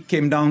debris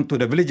came down to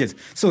the villages.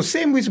 So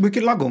same with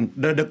Bukit Lagong,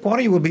 the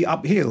quarry will be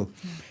uphill.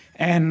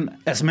 And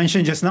as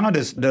mentioned just now,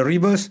 the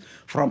rivers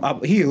from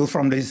uphill,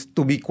 from these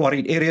to be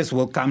quarried areas,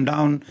 will come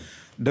down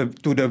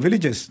to the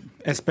villages,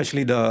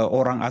 especially the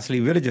Orang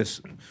Asli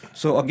villages.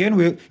 So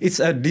again, it's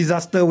a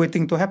disaster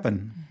waiting to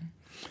happen.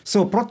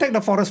 So protect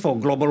the forest for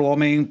global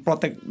warming,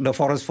 protect the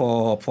forest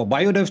for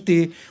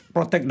biodiversity,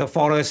 protect the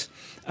forest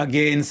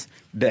against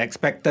the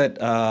expected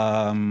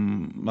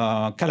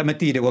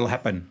calamity that will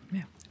happen.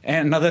 Yeah.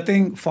 And another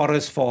thing,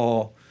 forest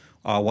for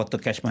water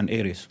catchment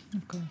areas.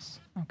 Of course.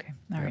 Okay.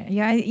 All right.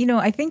 Yeah,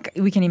 I think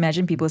we can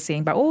imagine people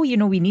saying, but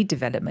we need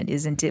development,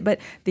 isn't it? But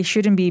they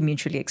shouldn't be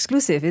mutually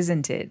exclusive,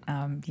 isn't it?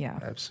 Yeah.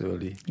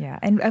 Absolutely. Yeah.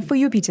 And for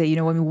you, Peter,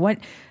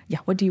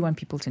 what do you want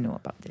people to know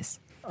about this?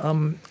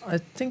 I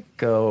think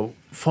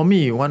for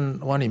me,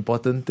 one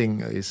important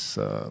thing is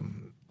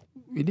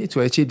we need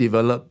to actually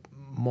develop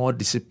more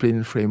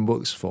disciplined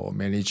frameworks for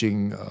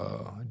managing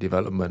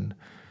development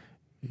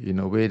in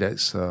a way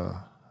that's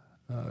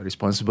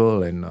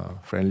responsible and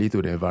friendly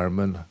to the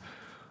environment.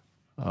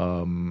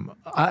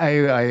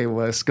 I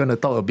was going to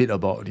talk a bit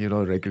about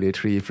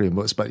regulatory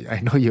frameworks, but I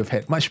know you've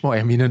had much more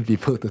eminent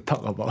people to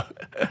talk about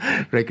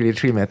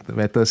regulatory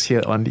matters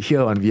here on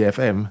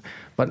BFM.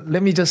 But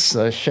let me just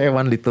share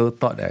one little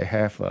thought I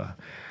have.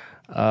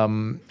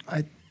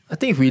 I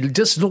think if we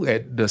just look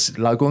at the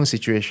Lagong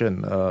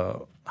situation,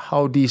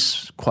 how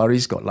these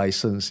quarries got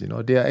licensed,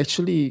 they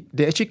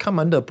actually come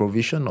under a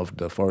provision of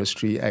the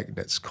Forestry Act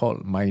that's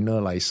called minor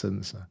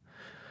license.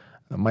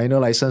 A minor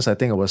license, I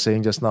think I was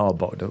saying just now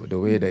about the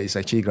way that it's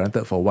actually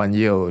granted for 1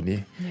 year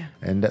only,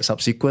 and that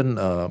subsequent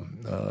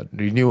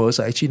renewals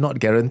are actually not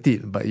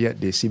guaranteed, but yet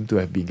they seem to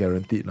have been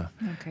guaranteed.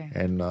 Okay.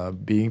 And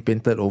being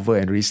painted over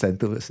and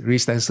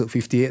re-stenciled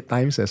 58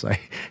 times, as I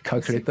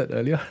calculated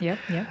earlier. Yep.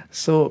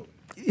 So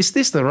is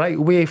this the right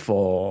way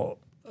for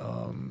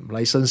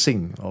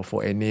licensing or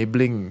for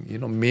enabling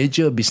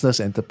major business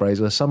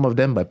enterprises, some of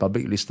them by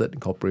public listed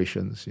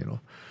corporations,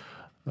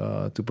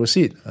 to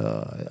proceed?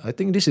 I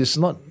think this is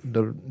not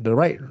the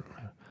right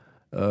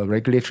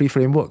regulatory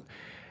framework.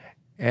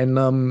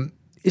 And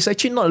it's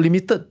actually not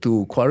limited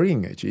to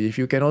quarrying, actually. If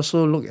you can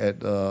also look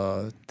at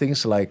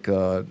things like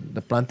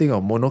the planting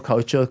of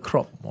monoculture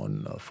crop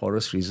on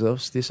forest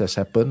reserves, this has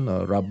happened,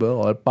 rubber,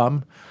 oil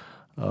palm,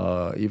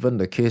 even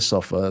the case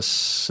of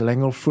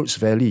Selangor Fruits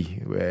Valley,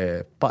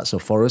 where parts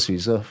of forest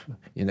reserve,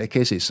 in that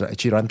case it's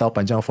actually Rantau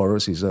Panjang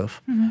Forest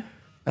Reserve,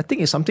 I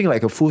think it's something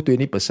like a full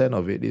 20%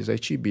 of it is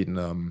actually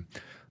been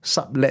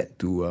sublet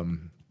to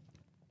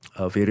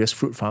various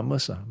fruit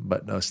farmers,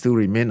 but still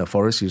remain a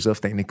forest reserve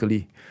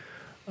technically.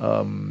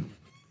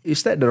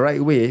 Is that the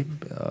right way?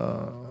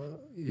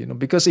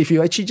 Because if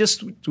you actually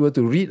just were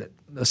to read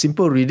a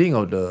simple reading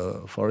of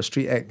the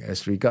Forestry Act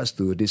as regards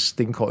to this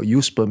thing called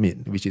use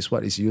permit, which is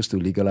what is used to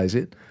legalize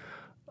it,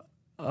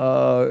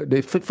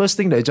 the first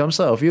thing that jumps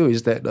out of you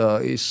is that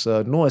is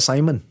no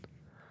assignment.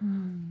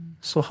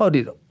 So how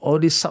did all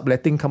this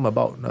subletting come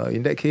about?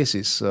 In that case,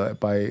 it's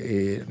by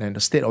a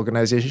state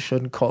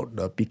organization called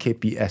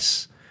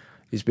PKPS.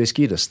 It's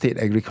basically the State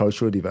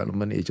Agricultural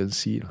Development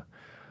Agency.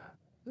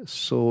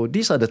 So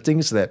these are the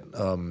things that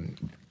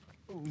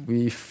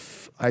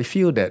I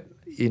feel that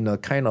in a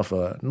kind of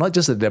not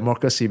just a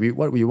democracy,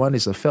 what we want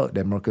is a felt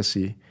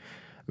democracy,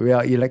 where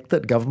our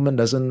elected government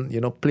doesn't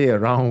play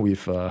around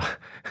with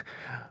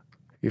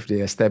with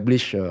the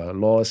established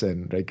laws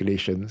and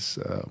regulations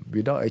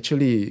without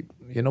actually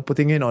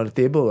putting it on the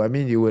table. I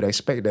mean, you would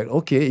expect that,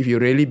 okay, if you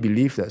really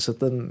believe that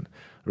certain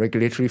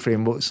regulatory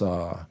frameworks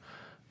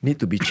need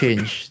to be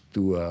changed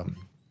to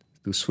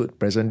suit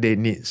present day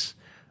needs,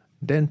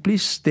 then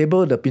please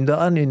table the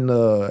pindaan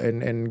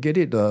and get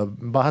it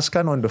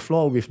bahaskan on the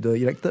floor with the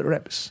elected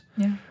reps,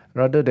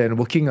 rather than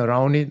working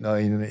around it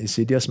in an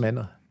insidious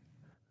manner.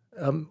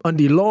 On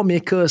the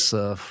lawmakers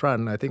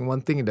front, I think one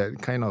thing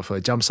that kind of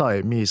jumps out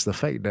at me is the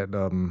fact that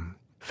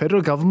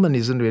federal government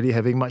isn't really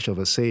having much of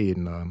a say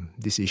in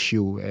this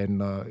issue.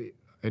 And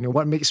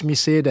what makes me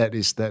say that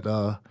is that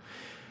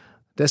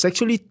there's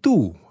actually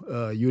 2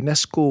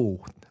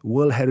 UNESCO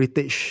World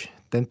Heritage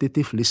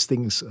tentative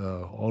listings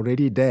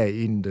already there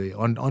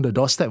on the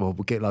doorstep of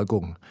Bukit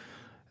Lagong.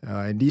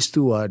 And these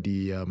 2 are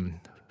the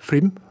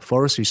FRIM,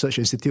 Forest Research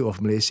Institute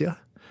of Malaysia,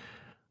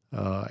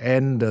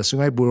 and the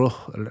Sungai Buloh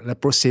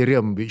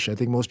Leprosarium, which I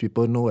think most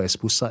people know as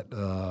Pusat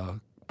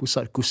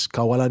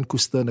Kawalan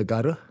Kusta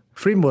Negara.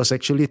 FRIM was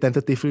actually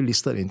tentatively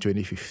listed in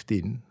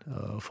 2015,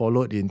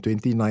 followed in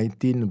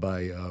 2019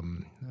 by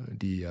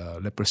the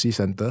Leprosy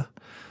Centre.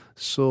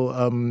 So,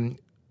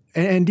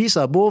 and these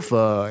are both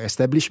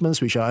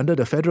establishments which are under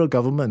the federal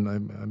government.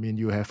 I mean,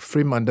 you have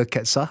FRIM under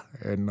KETSA,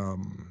 and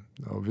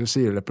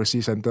obviously the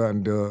Leprosy Centre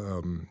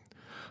under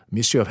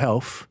Ministry of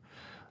Health.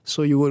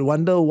 So you would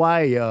wonder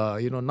why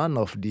none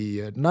of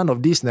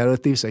these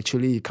narratives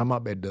actually come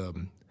up at the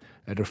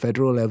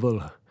federal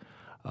level,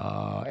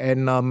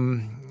 and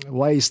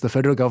why is the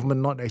federal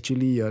government not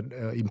actually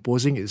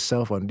imposing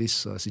itself on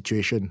this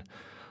situation?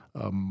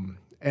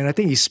 And I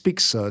think it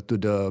speaks to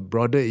the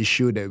broader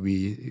issue that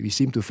we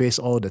seem to face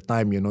all the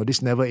time.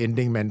 This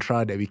never-ending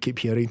mantra that we keep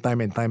hearing time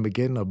and time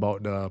again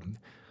about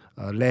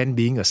land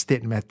being a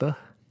state matter.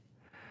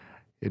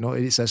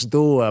 It's as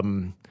though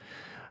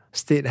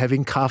state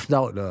having carved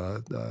out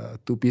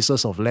 2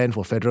 pieces of land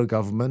for federal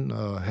government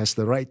has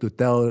the right to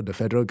tell the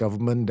federal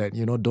government that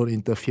don't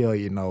interfere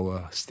in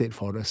our state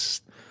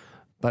forests.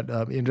 But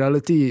in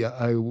reality,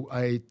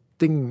 I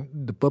think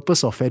the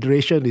purpose of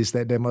federation is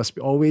that there must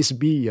always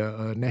be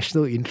a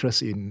national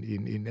interest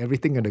in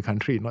everything in the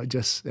country, not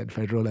just at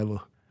federal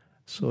level.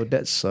 So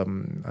that's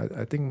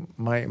I think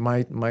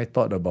my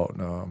thought about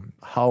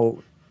how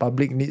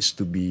public needs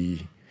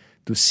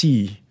to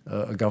see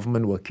a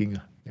government working.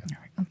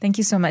 Thank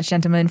you so much,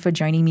 gentlemen, for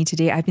joining me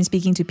today. I've been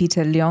speaking to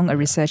Peter Leong, a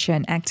researcher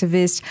and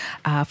activist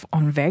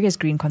on various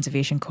green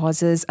conservation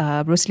causes.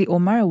 Rosli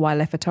Omar, a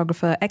wildlife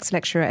photographer,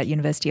 ex-lecturer at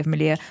University of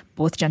Malaya.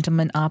 Both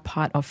gentlemen are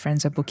part of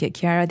Friends of Bukit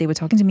Kiara. They were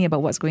talking to me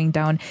about what's going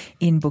down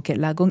in Bukit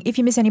Lagung. If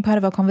you miss any part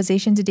of our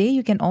conversation today,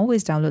 you can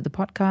always download the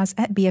podcast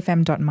at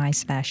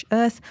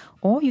bfm.my/earth,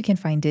 or you can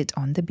find it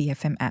on the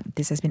BFM app.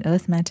 This has been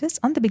Earth Matters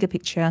on The Bigger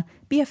Picture,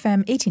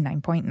 BFM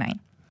 89.9.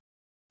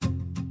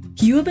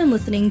 You have been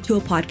listening to a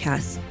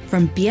podcast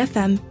from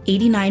BFM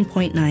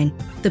 89.9,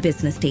 the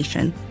business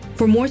station.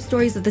 For more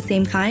stories of the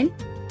same kind,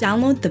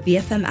 download the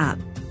BFM app.